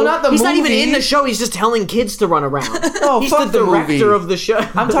show. No, not the He's not even movie. in the show. He's just telling kids to run around. No, He's fuck the the director movie. of the show.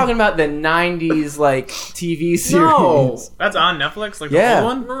 I'm talking about the 90s, like, TV series. No. That's on Netflix, like Yeah. the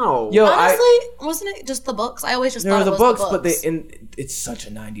old one. No. Yo, Honestly, wasn't it just the books? I always just there thought were the it was books, the books. but it's such a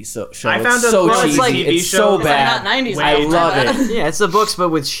 90s show. I found it's a so well, cheesy. it's like it's TV so show. It's like bad. not 90s. I love bad. it. Yeah, it's the books, but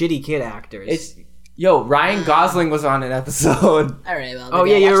with shitty kid actors. Ryan Gosling was on an episode. All right, well, Oh maybe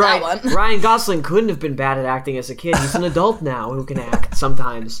yeah, I'll you're watch right. that one. Ryan Gosling couldn't have been bad at acting as a kid. He's an adult now who can act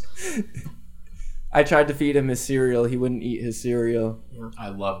sometimes. I tried to feed him his cereal. He wouldn't eat his cereal. I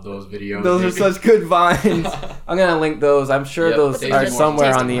love those videos. Those are such good vines. I'm going to link those. I'm sure Yep, those tasty are ones.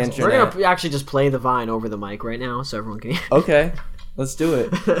 somewhere on the Tasty We're internet. gonna actually just play the Vine over the mic right now, so everyone can. Okay, let's do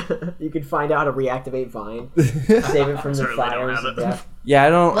it. You can find out how to reactivate Vine. Save it from the Certainly don't fires have of it. death. Yeah, I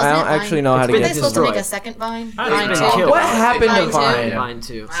don't Wasn't it actually Vine? know how to been Were get they to supposed to make Vine. a second Vine? I Vine think too? it's been What happened Vine to too? Vine? Vine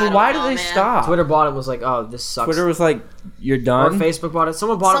too. I So don't why know, did they man. stop? Twitter bought it. Was like, oh, this sucks. Twitter was like, you're or done. Facebook bought it.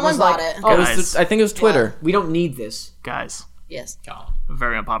 Someone bought Someone it. Was bought like, it. oh, It was Guys. I think it was Twitter. we don't need this. Guys, Yes.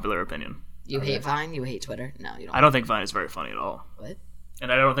 very unpopular opinion. You hate Vine? You hate Twitter? No, you don't. I don't think Vine is very funny at all, What?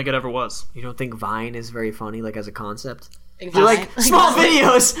 and I don't think it ever was. You don't think Vine is very funny, like as a concept? Like You're like small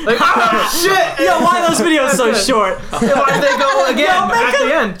videos. Shit! Yo, why are those videos so short? Why did they go again at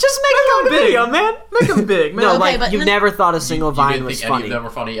the end? Just make them big. video, man. Make them big, man. No, Okay, like but you've no- never thought a single You Vine didn't was think any funny. of them were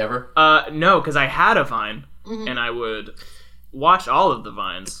funny ever? No, because I had a Vine, and I would watch all of the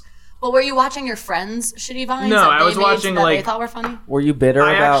Vines. Well, were you watching your friends' shitty Vines? No, that I they was made watching, that they like- thought were funny. Were you bitter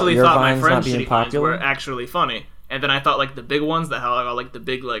I about actually your thought my vines not friends' being shitty Vines were popular? actually funny, and then I thought like the big ones that had like the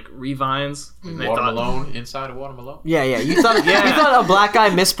big like revines. And they thought, Watermelon inside of Watermelon? Yeah, yeah. You thought Yeah. you thought a black guy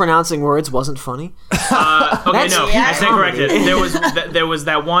mispronouncing words wasn't funny? okay, That's- no, yeah. I stand corrected. There was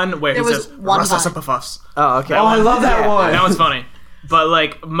that one where There he was says one "Russell Vine. Puffs." Oh, okay. Oh, I love that one. That one's funny, but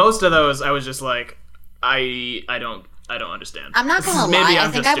like most of those, I was just like, I don't understand. I'm not gonna Maybe lie. I'm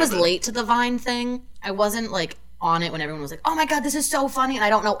I think just I was stupid. late to the Vine thing. I wasn't like on it when everyone was like, "Oh my god, this is so funny!" And I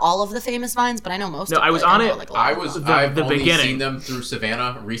don't know all of the famous Vines, but I know most. No, of I was like, on know, it. like, a lot I of was. them. I've the only beginning. seen them through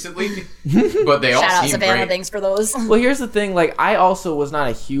Savannah recently, but they all Shout out seem Savannah. great. Thanks for those. Well, here's the thing. Like, I also was not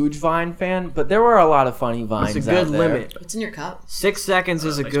a huge Vine fan, but there were a lot of funny Vines It's a good out there. limit. What's in your cup? 6 seconds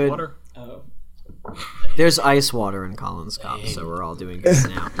is a Ice good. water? There's ice water in Colin's cup, so we're all doing good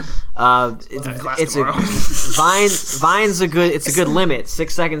now. Class It's a tomorrow. Vine's a good. It's a good limit.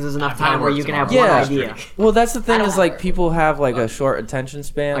 6 seconds is enough I've gotta time where work you can have tomorrow. one Yeah. idea. Well, that's the thing don't is have like work. people have like a short attention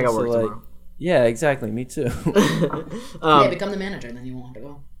span. I got so, work like, tomorrow. Yeah, exactly. Me too. Yeah, become the manager, and then you won't have to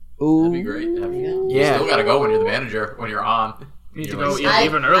go. Ooh. That'd be great. You Yeah. still gotta go when you're the manager. When you're on, You need to You're go like,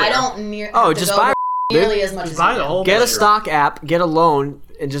 even earlier. I don't near. Oh, have to just go buy nearly as much as buy you the do. whole. Get a thing. stock app, get a loan,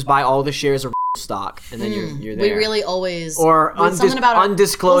 and just buy all the shares of stock, and then you're there. We really always Or something about our-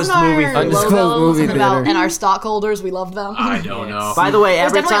 undisclosed wasn't our movie logo, theater. Undisclosed movie something about- theater. and our stockholders, we love them. I don't know. By the way, It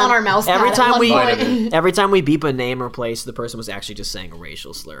was every definitely time on our mouse every pad time at we one point. every time we beep a name or place, the person was actually just saying a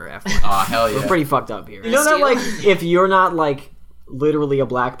racial slur after. Hell yeah. We're pretty fucked up here. You Missed know that you. like if you're not like literally a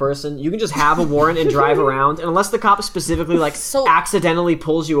black person, you can just have a warrant and drive around, and unless the cop specifically like So- accidentally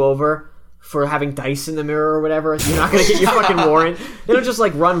pulls you over for having dice in the mirror or whatever, you're not gonna get your fucking warrant. They don't just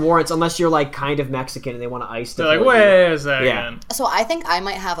like run warrants unless you're like kind of Mexican and they want to ice. They're like, wait a second. So I think I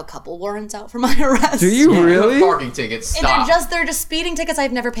might have a couple warrants out for my arrest. Do you really? Parking tickets. And Stop. they're just speeding tickets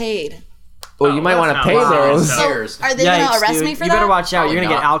I've never paid. Well, you might want to that's pay not why. those. So- Years. Are they Yikes, gonna arrest dude. me for you that? better watch out. You're gonna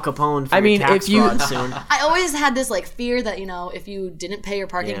get Probably Al Capone for I mean, your tax if you- fraud soon. I always had this like fear that if you didn't pay your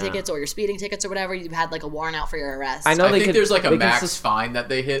parking Yeah. tickets or your speeding tickets or whatever, you had like a warrant out for your arrest. I know I they think could, there's like they a could max sus- fine that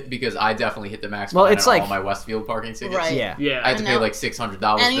they hit because I definitely hit the max Well, fine it's on like- all my Westfield parking tickets. Right. Yeah. Yeah. I had to pay know. like $600. Anytime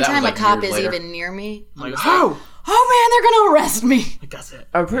that a was, like, cop years is later. even near me, I'm Like, just like, oh man, they're gonna arrest me. that's it.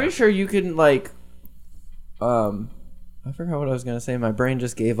 I'm pretty sure you can like, I forgot what I was gonna say. My brain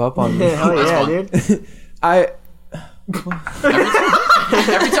just gave up on me. Oh yeah, That's fun. dude. I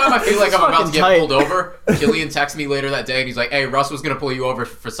Every time I feel like I'm about to get tight. pulled over, Killian texts me later that day and he's like, "Hey, Russ was gonna pull you over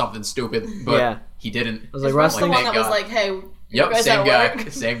for something stupid, but Yeah. he didn't." I was like, Russ The one thank that was God. like, hey, you "Yep, guys same at guy, work?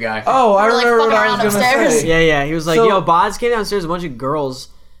 same guy." oh, I We're, like, remember what fucking I was around gonna upstairs. say. Yeah, yeah. He was like, So- "Yo, Bods came downstairs. A bunch of girls.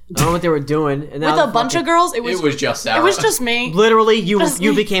 I don't know what they were doing." And With a bunch of girls, it was it was just Sarah. it was just me. literally you Just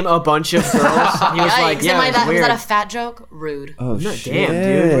you me. became a bunch of girls. He was like, Yikes, "Yeah, am I it was that, was weird." that a fat joke? Rude. Oh No, shit!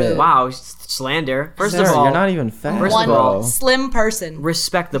 damn, dude. Wow, slander. First Sarah, of all, you're not even fat. First One of all, slim person.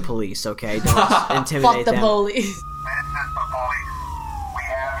 respect the police, okay? Don't Fuck intimidate the them. police. This is the police. We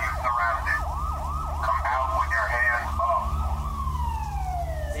have you surrounded. Come out with your hands up.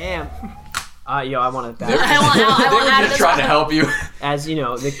 Damn. Yo, I want to They were I want out. I they want were out of just this trying to one. help you. as you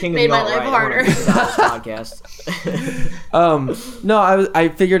know, the king Made of my the life alt-right. I wanna harder. do that on this podcast. No, I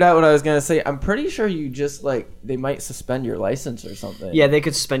figured out what I was gonna say. I'm pretty sure you just they might suspend your license or something. Yeah, they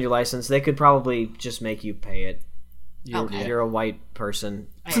could suspend your license. They could probably just make you pay it. Okay. You're a white person.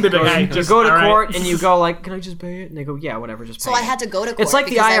 They'd be like, "Hey, You just- go to all right." court and you go like, "Can I just pay it?" And they go, "Yeah, whatever, just pay So it." I had to go to court. It's like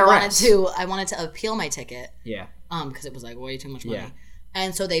the because IRS. I wanted to appeal my ticket. Yeah. Because it was like way too much money. Yeah.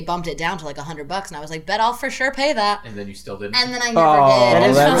 And so they bumped it down to like $100, and I was like, bet I'll for sure pay that. And then you still didn't. And then I never Oh, did.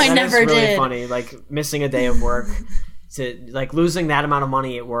 And so that I That never is really did. funny. Like missing a day of work, to like losing that amount of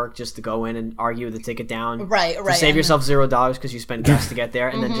money at work just to go in and argue the ticket down. Right. To save and- yourself $0 because you spent gas to get there,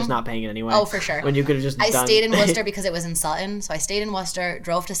 and then just not paying it anyway. Oh, for sure. When you could have just I done. stayed in Worcester because it was in Sutton. So I stayed in Worcester,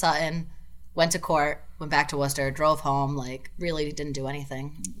 drove to Sutton, went to court, went back to Worcester, drove home. Like, really didn't do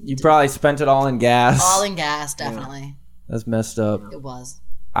anything. You probably spent it all in gas. All in gas, definitely. That's messed up. It was.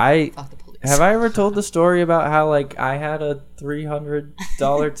 Have Fuck the police. I ever told the story about how I had a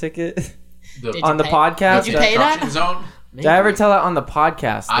 $300 ticket on the pay- podcast? Did you pay that? Construction zone? Did I ever tell that on the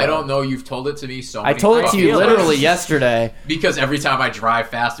podcast? I though? don't know. You've told it to me so I many told it times. to you literally yesterday. Because every time I drive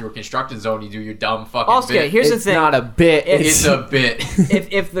fast through a construction zone, you do your dumb fucking Also, bit. here's the It's thing. not a bit. It's a bit.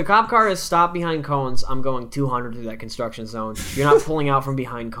 If the cop car is stopped behind cones, I'm going 200 through that construction zone. You're not pulling out from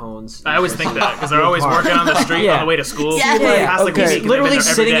behind cones. I always think that because they're always working on the street Yeah. on the way to school. Yeah. People Yeah, past the okay. clinic, and they've Literally been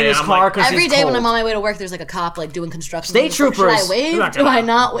there every sitting in day, his and I'm car like, because Every it's day cold. when I'm on my way to work, there's like a cop like doing construction. State Should I troopers. wave? not Do gonna- I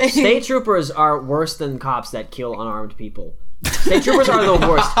not wave? State troopers are worse than cops that kill unarmed people. State troopers are the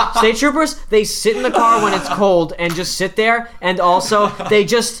worst. State troopers, they sit in the car when it's cold and just sit there, and also they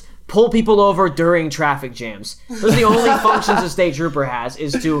just pull people over during traffic jams. Those are the only functions a state trooper has,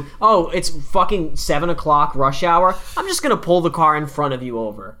 is to, it's fucking 7 o'clock rush hour. I'm just going to pull the car in front of you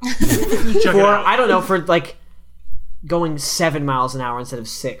over. check it For, out. I don't know, for like going 7 miles an hour instead of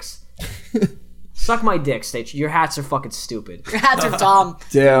 6. Suck my dick, state. Your hats are fucking stupid. Your hats are dumb.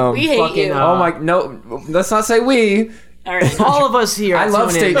 Damn. We hate Fucking, you. Oh my, no, let's not say we. All right. All of us here. I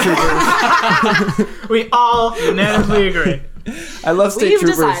love tune in. state troopers. We all unanimously agree. I love state We've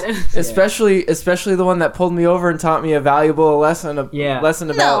troopers, decided. especially the one that pulled me over and taught me a valuable lesson about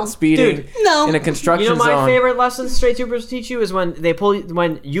No. speeding Dude, no. in a construction You know my zone. favorite lesson state troopers teach you is when they pull you,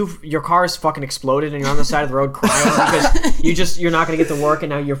 when your car's fucking exploded and you're on the side of the road crying because you're not gonna get to work and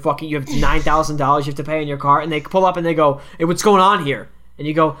now you have $9,000 you have to pay in your car, and they pull up and they go, "Hey, what's going on here?" And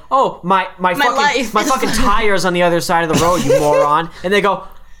you go, "Oh, my life fucking is- tires on the other side of the road, you moron." And they go,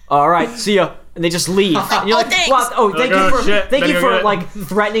 "All right, see ya." And they just leave. And you're Oh, like, thanks. "Well, thank Like, you oh, for shit. thank Then you you're for good. like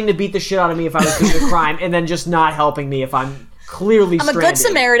threatening to beat the shit out of me if I was doing a crime, and then just not helping me if I'm clearly I'm a good stranded."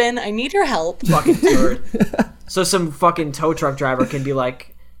 Samaritan. I need your help. Fucking turd. So some fucking tow truck driver can be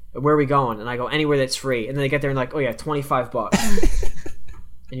like, "Where are we going?" And I go, "Anywhere that's free." And then they get there and like, "Oh yeah, $25."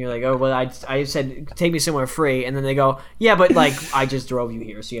 And you're like, "Oh well, I said take me somewhere free." And then they go, "Yeah, but like I just drove you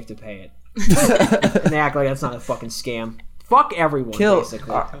here, so you have to pay it." And they act like that's not a fucking scam. Fuck everyone,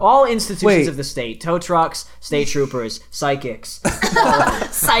 basically. All institutions wait. of the state: tow trucks, state troopers, psychics.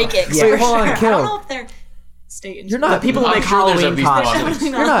 Psychics. Yeah. For Hold on, sure. I Kill. don't know if they're state. You're not People who I'm make sure there's Halloween at least one. costumes.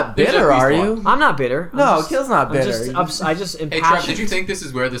 You're not There's bitter, at are least you? one. I'm not bitter. I'm No, just- Kill's not I'm bitter. just, I just Hey, Trev, impassioned. did you think this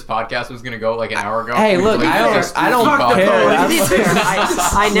is where this podcast was going to go like an hour ago? Hey, look, Like, I don't fuck the care. police. To be fair,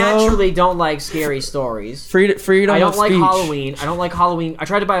 I naturally don't like scary stories. Freedom I don't of like speech. Halloween. I don't like Halloween. I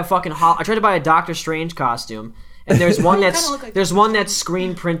tried to buy a fucking I tried to buy a Doctor Strange costume, and there's one that's look like- there's one that's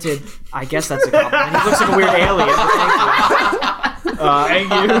screen printed. I guess that's a compliment. He looks like a weird alien. Thank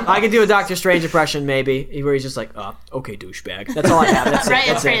you. I could do a Doctor Strange impression maybe, where he's just like, "Okay, douchebag." That's all I have. That's it. Right,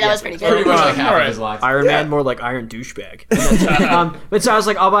 That's that's pretty, it. that Yeah. was pretty Pretty good. much like half Alright. of his lines. Iron Man, more like Iron Douchebag. But so I was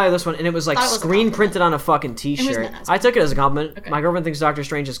like, I'll buy this one, and it was like Thought it was a screen compliment. printed on a fucking T-shirt. nice. I took it as a compliment. My girlfriend thinks Doctor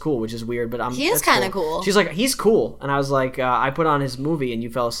Strange is cool, which is weird, but He is that's kinda cool. She's like, he's cool, and I was like, I put on his movie, and you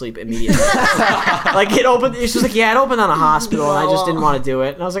fell asleep immediately. Like it opened. She's like, yeah, it opened on a hospital, and I just didn't want to do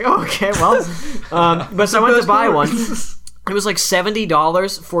it. And I was like, oh, okay, well. But so I went to buy one. It was like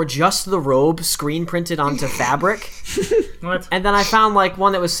 $70 for just the robe screen printed onto fabric. What? And then I found like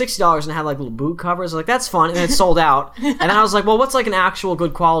one that was $60 and had like little boot covers. I was like, that's fun, and it sold out. And then I was like, well, what's like an actual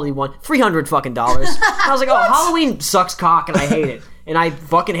good quality one? $300 fucking dollars. I was like, oh, Halloween sucks cock, and I hate it. And I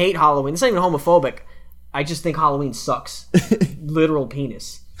fucking hate Halloween. It's not even homophobic. I just think Halloween sucks. Literal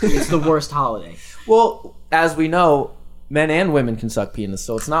penis. It's the worst holiday. Well, as we know, men and women can suck penis,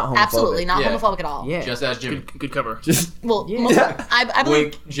 so it's not homophobic. Absolutely not Yeah. homophobic at all. Yeah. Just as Jimmy. Good cover. Well, I believe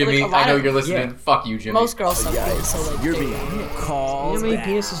Wink, Jimmy. like, a lot I know of- you're listening. Yeah. Fuck you, Jimmy. Most girls suck dick, so like You're they- being You know called how many back.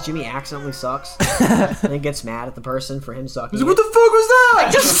 penises Jimmy accidentally sucks? And then gets mad at the person for him sucking. What the fuck was that?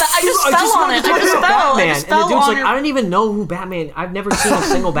 I just fell on it. I just fell. I Batman. just And the fell dude's on like, your- I don't even know who Batman. I've never seen a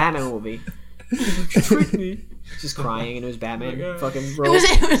single Batman movie. Just crying into his Batman fucking It robe. was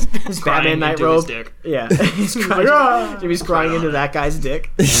His Batman night into robe. his dick. Yeah. He's crying. Jimmy's crying into that guy's dick.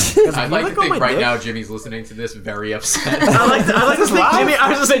 I'd like to go think my right dick? now Jimmy's listening to this very upset. I like to think Jimmy. I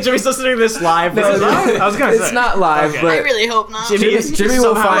was gonna say Jimmy's listening to this live. No, I was gonna say. it's not live, I but really hope not. Jimmy is Jimmy just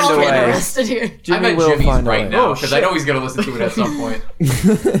will somehow find a We're all way. getting arrested here. I Jimmy meant will Jimmy's find a right way. now Oh, because I shit. know he's gonna listen to it at some point.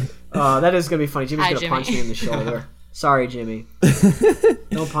 That is gonna be funny. Jimmy's Hi, gonna Jimmy. punch me in the shoulder. Sorry, Jimmy.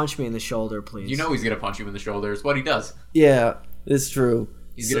 Don't punch me in the shoulder, please. You know he's gonna punch you in the shoulder. It's what he does. Yeah, it's true.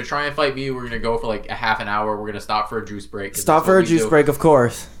 He's gonna try and fight me. We're gonna go for like a half an hour. We're gonna stop for a juice break. 'cause Stop that's for what a we juice do. break, of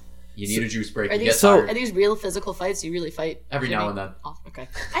course. You need a juice break. Are You these, get So- tired. are these real physical fights? You really fight? Every Jimmy? now and then. Oh, okay.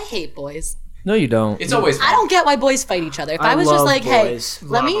 I hate boys. No, you don't. It's always fun. I don't get why boys fight each other. If I, I was just love like, boys. hey,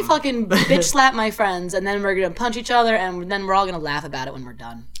 let me Love 'em. fucking bitch slap my friends, and then we're gonna punch each other, and then we're all gonna laugh about it when we're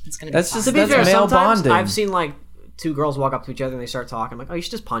done. It's gonna be That's fun. just- To be That's fair, male sometimes bonding. I've seen like two girls walk up to each other and they start talking. I'm like, oh, you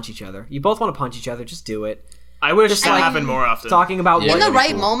should just punch each other. You both want to punch each other, just do it. I wish that like- happened more often. Talking about Yeah, in what the that'd be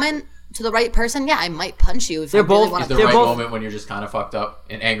right cool. moment to the right person. Yeah, I might punch you if They're I really both- want Is to. the They're right both- moment when you're just kind of fucked up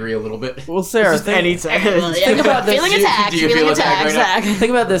and angry a little bit. Well, Sarah, any think, time. Think about this. Feeling Do you- attacked. do you Feeling feel attacked attacked. right now? Zach. think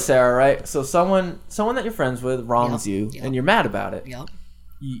about this, Sarah, right? So someone that you're friends with wrongs Yep, you, yep. and you're mad about it. Yep.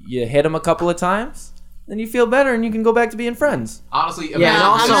 You hit them a couple of times, then you feel better, and you can go back to being friends. Honestly, Yeah, and imagine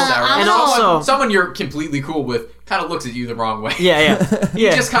also- Sarah. and Someone- also- someone you're completely cool with kind of looks at you the wrong way. Yeah. You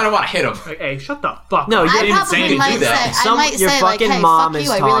Yeah. just kind of want to hit him. Like, hey, shut the fuck No, up. you I didn't probably to might do that. say, I might Your say like, fucking hey, mom fuck is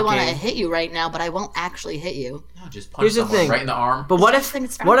you. I really want to talking. hit you right now, but I won't actually hit you. No, just punch Here's the someone thing. right in the arm. But what I if think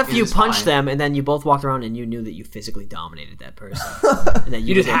it's what if fine. you It's punched fine. them and then you both walked around and you knew that you physically dominated that person, and that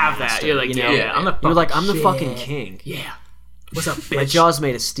You just were the have that. master, You're like, you know? yeah, I'm the You're like, I'm the shit. fucking king. Yeah. What's up, My bitch? jaw's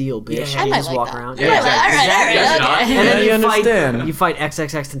made of steel, bitch. Yeah. And I you might just like walk that. around. Yeah, All right, exactly. all right, Yes, okay. not. And then Yeah, you you fight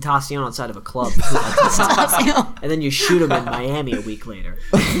understand. XXX Tentacion outside of a club, Tentacion. and then you shoot him in Miami a week later.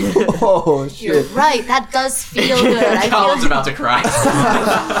 Oh You're right. That does feel good. I Colin's feel about to cry.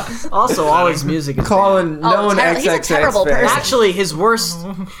 Also, all his music is bad. Colin, known he's a XXX terrible fan. person. Actually, his worst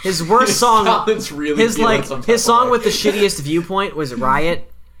song, Colin's really his feeling like some type his of song way. with the shittiest viewpoint was Riot.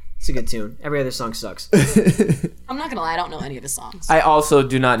 It's a good tune. Every other song sucks. I'm not gonna lie. I don't know any of his songs. I also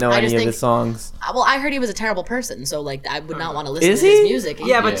do not know I any just of think- his songs. Well, I heard he was a terrible person, so like I would not want to listen Is to his he? music.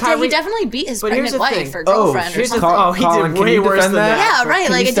 Yeah, but he Tyreek- definitely beat his But here's pregnant the thing. wife or Oh, girlfriend or here's the something. oh, he Colin, did can way you worse defend than that? that. Yeah, right.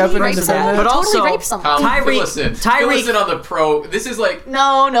 Can Like, you did step he in and rape defend someone? that? But Totally also, raped someone. Colin, Tyreek- listen. Tyreek- Listen on the pro. This is like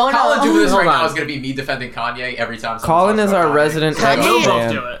No. Colin doing this Hold right now on. is going to be me defending Kanye every time. someone Colin talks is about our Kanye. resident Kanye- X We'll both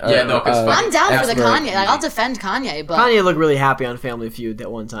fan. do it. Yeah, no, 'cause fuck- I'm down for the expert. Kanye. Like, I'll defend Kanye, but Kanye looked really happy on Family Feud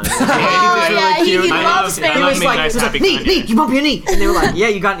that one time. Oh, yeah, he I loves love- I Family love He was being like, nice, he was like, happy knee, Kanye. knee, you bump your knee. And they were like, yeah,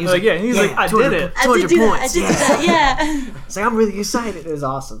 you got it. He was Like, yeah, he's like, I did it. I did do that. I 200 did do that. Yeah. It's like, I'm really excited. It was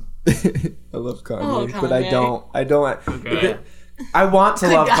awesome. I love Kanye, Oh, but I Kanye. don't. I don't. guy. I want to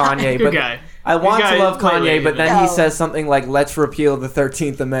love guy. Kanye, Good but guy. I want Good to guy. love Kanye, Wait, but then no. he says something like, "Let's repeal the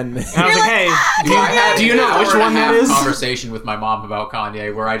 13th Amendment." I was like, hey, do you know which one that is? Conversation with my mom about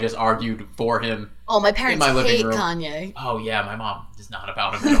Kanye, where I just argued for him. Oh, my parents my living hate room. Kanye. Oh yeah, my mom is not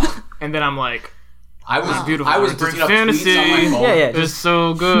about him at all. And then I'm like, I was beautiful. I was It's bringing a up fantasy. tweets on my phone. Yeah, yeah. it's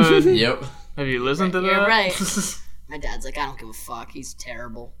so good. Yep. Have you listened to that? You're right. My dad's like, I don't give a fuck. He's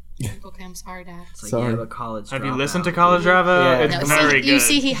terrible. Like, okay, I'm sorry, Dad. It's like, Sorry. yeah, but college Have you dropout. listened to College Dropout? Yeah. It's No, very see, you good.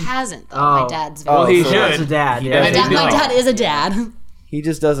 see, he hasn't though. Oh. My dad's very. Oh, he so should. That's a dad. He Yeah. doesn't My know. dad is a dad. He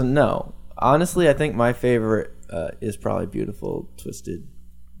just doesn't know. Honestly, I think my favorite is probably "Beautiful Twisted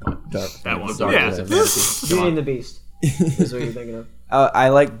Dark." That one. Dark Yeah. is a fantasy. Come Beauty on. and the Beast is what you're thinking of. I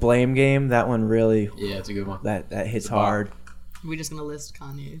like Blame Game. That one really Yeah, it's a good one. that hits a bop. hard. We're just gonna list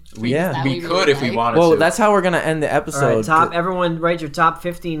Kanye. Yeah. That We really could if we like. wanted Well, to. that's how we're gonna end the All episode. right, top. Everyone, write your top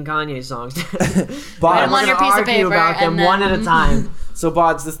 15 Kanye songs. Bob, them on your We're gonna piece of argue paper, about them and one then- at a time. So,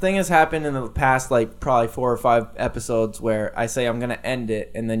 Bods, this thing has happened in the past, like, probably 4 or 5 episodes where I say I'm going to end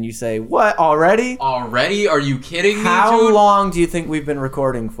it, and then you say, what, already? Already? Are you kidding me, How dude? long do you think we've been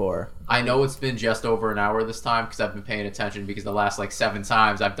recording for? I know it's been just over an hour this time because I've been paying attention because the last like 7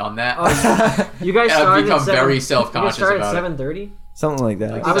 times I've done that. You guys And I've started become at very 7, self-conscious you guys about it. started at 7:30. Something like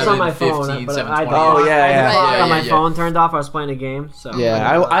that. I was on my 7:15, phone, but I 7:20. Oh, yeah, I yeah. got Yeah, my yeah. phone turned off. I was playing a game. So Yeah,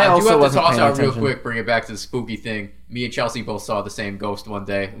 I I do also have to wasn't toss paying out attention. real quick, bring it back to the spooky thing. Me and Chelsea both saw the same ghost one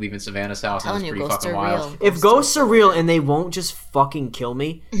day, leaving Savannah's house, and Telling it you, was pretty ghosts fucking are wild. real. If ghosts are real and they won't just fucking kill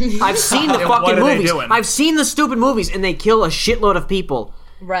me, I've seen the Then what fucking are they movies. doing? I've seen the stupid movies and they kill a shitload of people.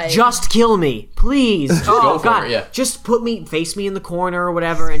 Right. Just kill me, please. Oh go for God, it, yeah. just face me in the corner or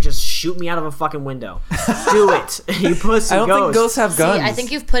whatever, and just shoot me out of a fucking window. Do it, you pussy. I don't think ghosts have guns. See, I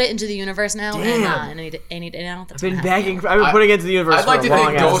think you've put it into the universe now, Damn. and I don't think I've been begging. I've been putting it into the universe. I'd like for to a think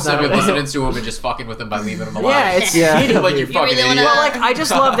long ass ghosts have been time. listening to him and just fucking with him by leaving him alive. Yeah, it's Yeah. shitty. like you dude. fucking really idiot. wanna- Well, like I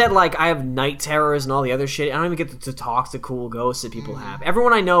just love that. Like I have night terrors and all the other shit. I don't even get to talk to cool ghosts that people have.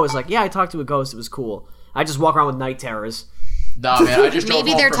 Everyone I know is like, yeah, I talked to a ghost. It was cool. I just walk around with night terrors. Nah, man, I just drove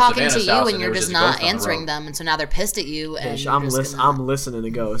Maybe home they're from talking to Savannah's you house and there you're was just a ghost not on the answering road. them, and so now they're pissed at you. And Bitch, you're I'm just gonna- I'm listening to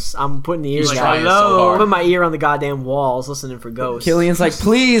ghosts. I'm putting the ears He's down. trying so hard. Put my ear on the goddamn walls, listening for ghosts. Killian's like,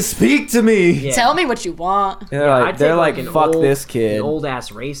 please speak to me. Yeah. Tell me what you want. They're I like, take, an fuck old, this kid. An old ass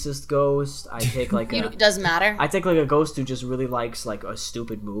racist ghost. I take like You, a. it doesn't matter. I take like a ghost who just really likes like a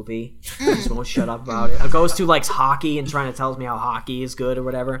stupid movie. Just won't shut up about it. A ghost who likes hockey and trying to tell me how hockey is good or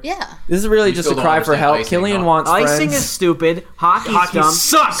whatever. Yeah. This is really You just a still don't cry for understand help. icing, Killian huh? wants Icing friends. is stupid. Hockey's Hockey dumb.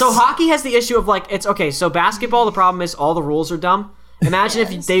 sucks. So hockey has the issue of like it's okay. So basketball, the problem is all the rules are dumb. Imagine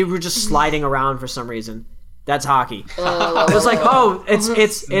if they were just sliding around for some reason. That's hockey. It was like, oh, it's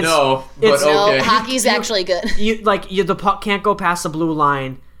No, but it's- okay. No, hockey's actually good. the puck can't go past the blue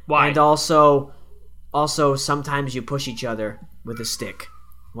line. Why? And also sometimes you push each other with a stick.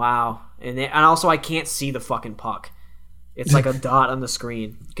 Wow. And also I can't see the fucking puck. It's like a dot on the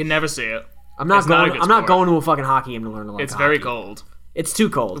screen. You can never see it. I'm not It's not a going. good I'm not sport. going to a fucking hockey game to learn to like. It's very hockey. cold. It's too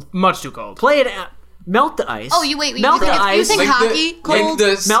cold. Much too cold. Play it. Melt the ice. Oh, you wait. You Melt think, the you ice. think Like hockey like cold?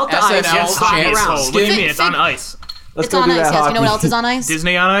 the Melt the ice. SNL Yes, Hockey around. is cold. What do you Fig- mean? It's on ice. Let's It's go on do ice. that Yes. hockey. You know what else is on ice?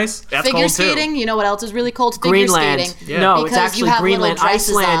 Disney on ice? That's Figure cold skating. too. You know what else is really cold? Figure Greenland. skating. Yeah. No, Because it's actually you have Greenland. little dresses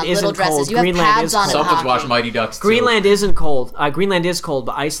Iceland on, isn't little dresses. cold. You have Greenland pads is on in cold. Someone's hockey. watching Mighty Ducks too. Greenland isn't cold. Greenland is cold,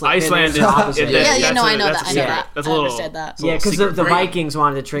 but Iceland. Iceland is is the opposite. it- Yeah, that's no, a- I know that's that. a I know secret. that. That's a I little. understand that. it's a Yeah, little because the secret. Vikings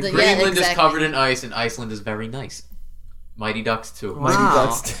wanted to trick. The- Greenland. Greenland exactly. is covered in ice, and Iceland is very nice. Mighty Ducks too. Wow.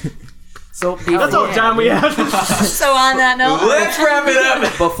 So That's all the time we have. So on that note, Let's wrap it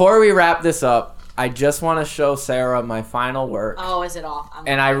up. before we wrap this up, I just want to show Sarah my final work. oh, is it off?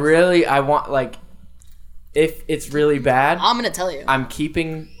 And I want, like, if it's really bad, I'm gonna tell you. I'm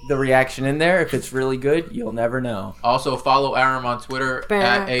keeping the reaction in there. If it's really good, you'll never know. Also, follow Aram on Twitter Bah.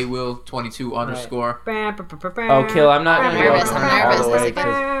 at awill22_. Oh, Kill, I'm not I'm going to nervous, go I'm all nervous. the way. Is it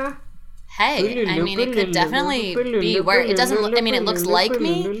 'cause- Hey, I mean, it could definitely be where it doesn't. I mean, it looks like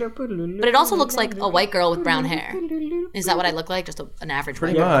me, but it also looks like a white girl with brown hair. Is that what I look like? Just an average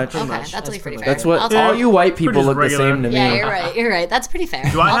Pretty white girl? much. Okay, Pretty that's pretty fair. That's what I'll take all it. you white people Pretty look the regular. same to me. Yeah, you're right. You're right. That's pretty fair.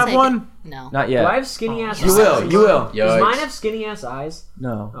 Do I I'll have take one? It. No. Not Do yet. I have skinny ass? You will. You will. Does mine Yikes. have skinny ass eyes?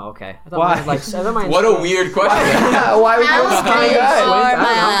 No. Oh, okay. I thought Why? mine had, like, I thought mine What a weird question. Why would you How have skinny skinny eyes? are I don't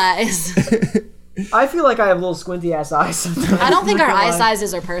my eyes? I feel like I have little squinty ass eyes sometimes. I don't think our eye Like,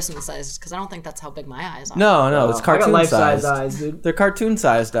 sizes are person sized because I don't think that's how big my eyes are. No, it's I got cartoon life-size sized. eyes, dude. They're cartoon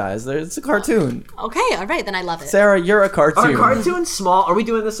sized eyes. It's a cartoon. Okay, all right, then I love it. Sarah, you're a Are cartoon. cartoons small? Are we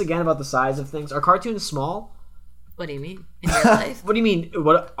doing this again about the size of things? Are cartoons small? What do you mean? In real life? What do you mean?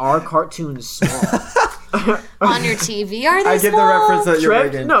 What are cartoons small? On your TV, are they I get the small? reference that you're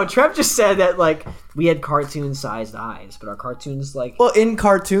Trev, making. no, Trev just said that like we had cartoon-sized eyes, but are cartoons like? Well, in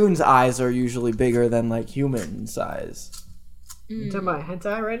cartoons, eyes are usually bigger than like human size. You talking about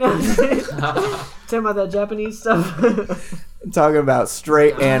hentai right now? Talking about that Japanese stuff? I'm talking about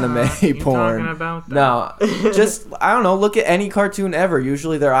straight anime You porn. talking about that? No, just I don't know. Look at any cartoon ever.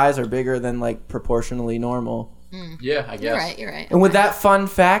 Usually their eyes are bigger than like proportionally normal. Yeah, I guess. You're right. And with that fun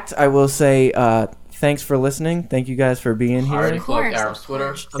fact, I will say thanks for listening. Thank you guys for being I already here. plugged course, Aram's of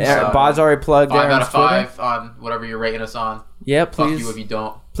Twitter. Bod's already plugged 5 out Aaron's of Twitter. 5 on whatever you're rating us on. Yeah, Fuck please. you if you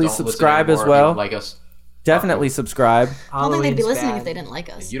don't. please Don't listen subscribe as anymore if you well. don't like us. Definitely subscribe. I don't think they'd be Halloween's listening bad. if they didn't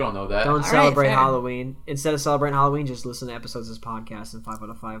like us. You don't know that. Don't right, celebrate fair. Halloween. Instead of celebrating Halloween, just listen to episodes of this podcast and 5 out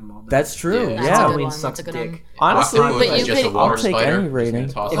of 5 them all day. That's true. Yeah. That's Yeah. a good Halloween one. sucks That's a good dick. one. Honestly, Octopus But is you just could- a water I'll take spider. any Just rating.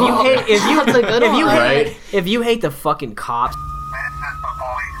 gonna toss If it you out hate, there. if you, That's a good if you one. hate, Right? if you hate the fucking cops, This is the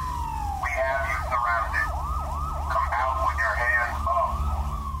police. We have you surrounded. Come out with your hands up.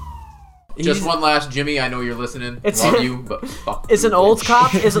 Just one last, Jimmy. I know you're listening. It's- Love you, but fuck. is you, an old bitch.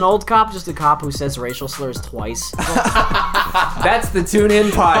 cop? Is an old cop just a cop who says racial slurs twice? That's the Tune In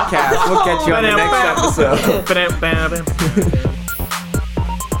podcast. We'll catch you on the next episode. Ba-dam, ba-dam.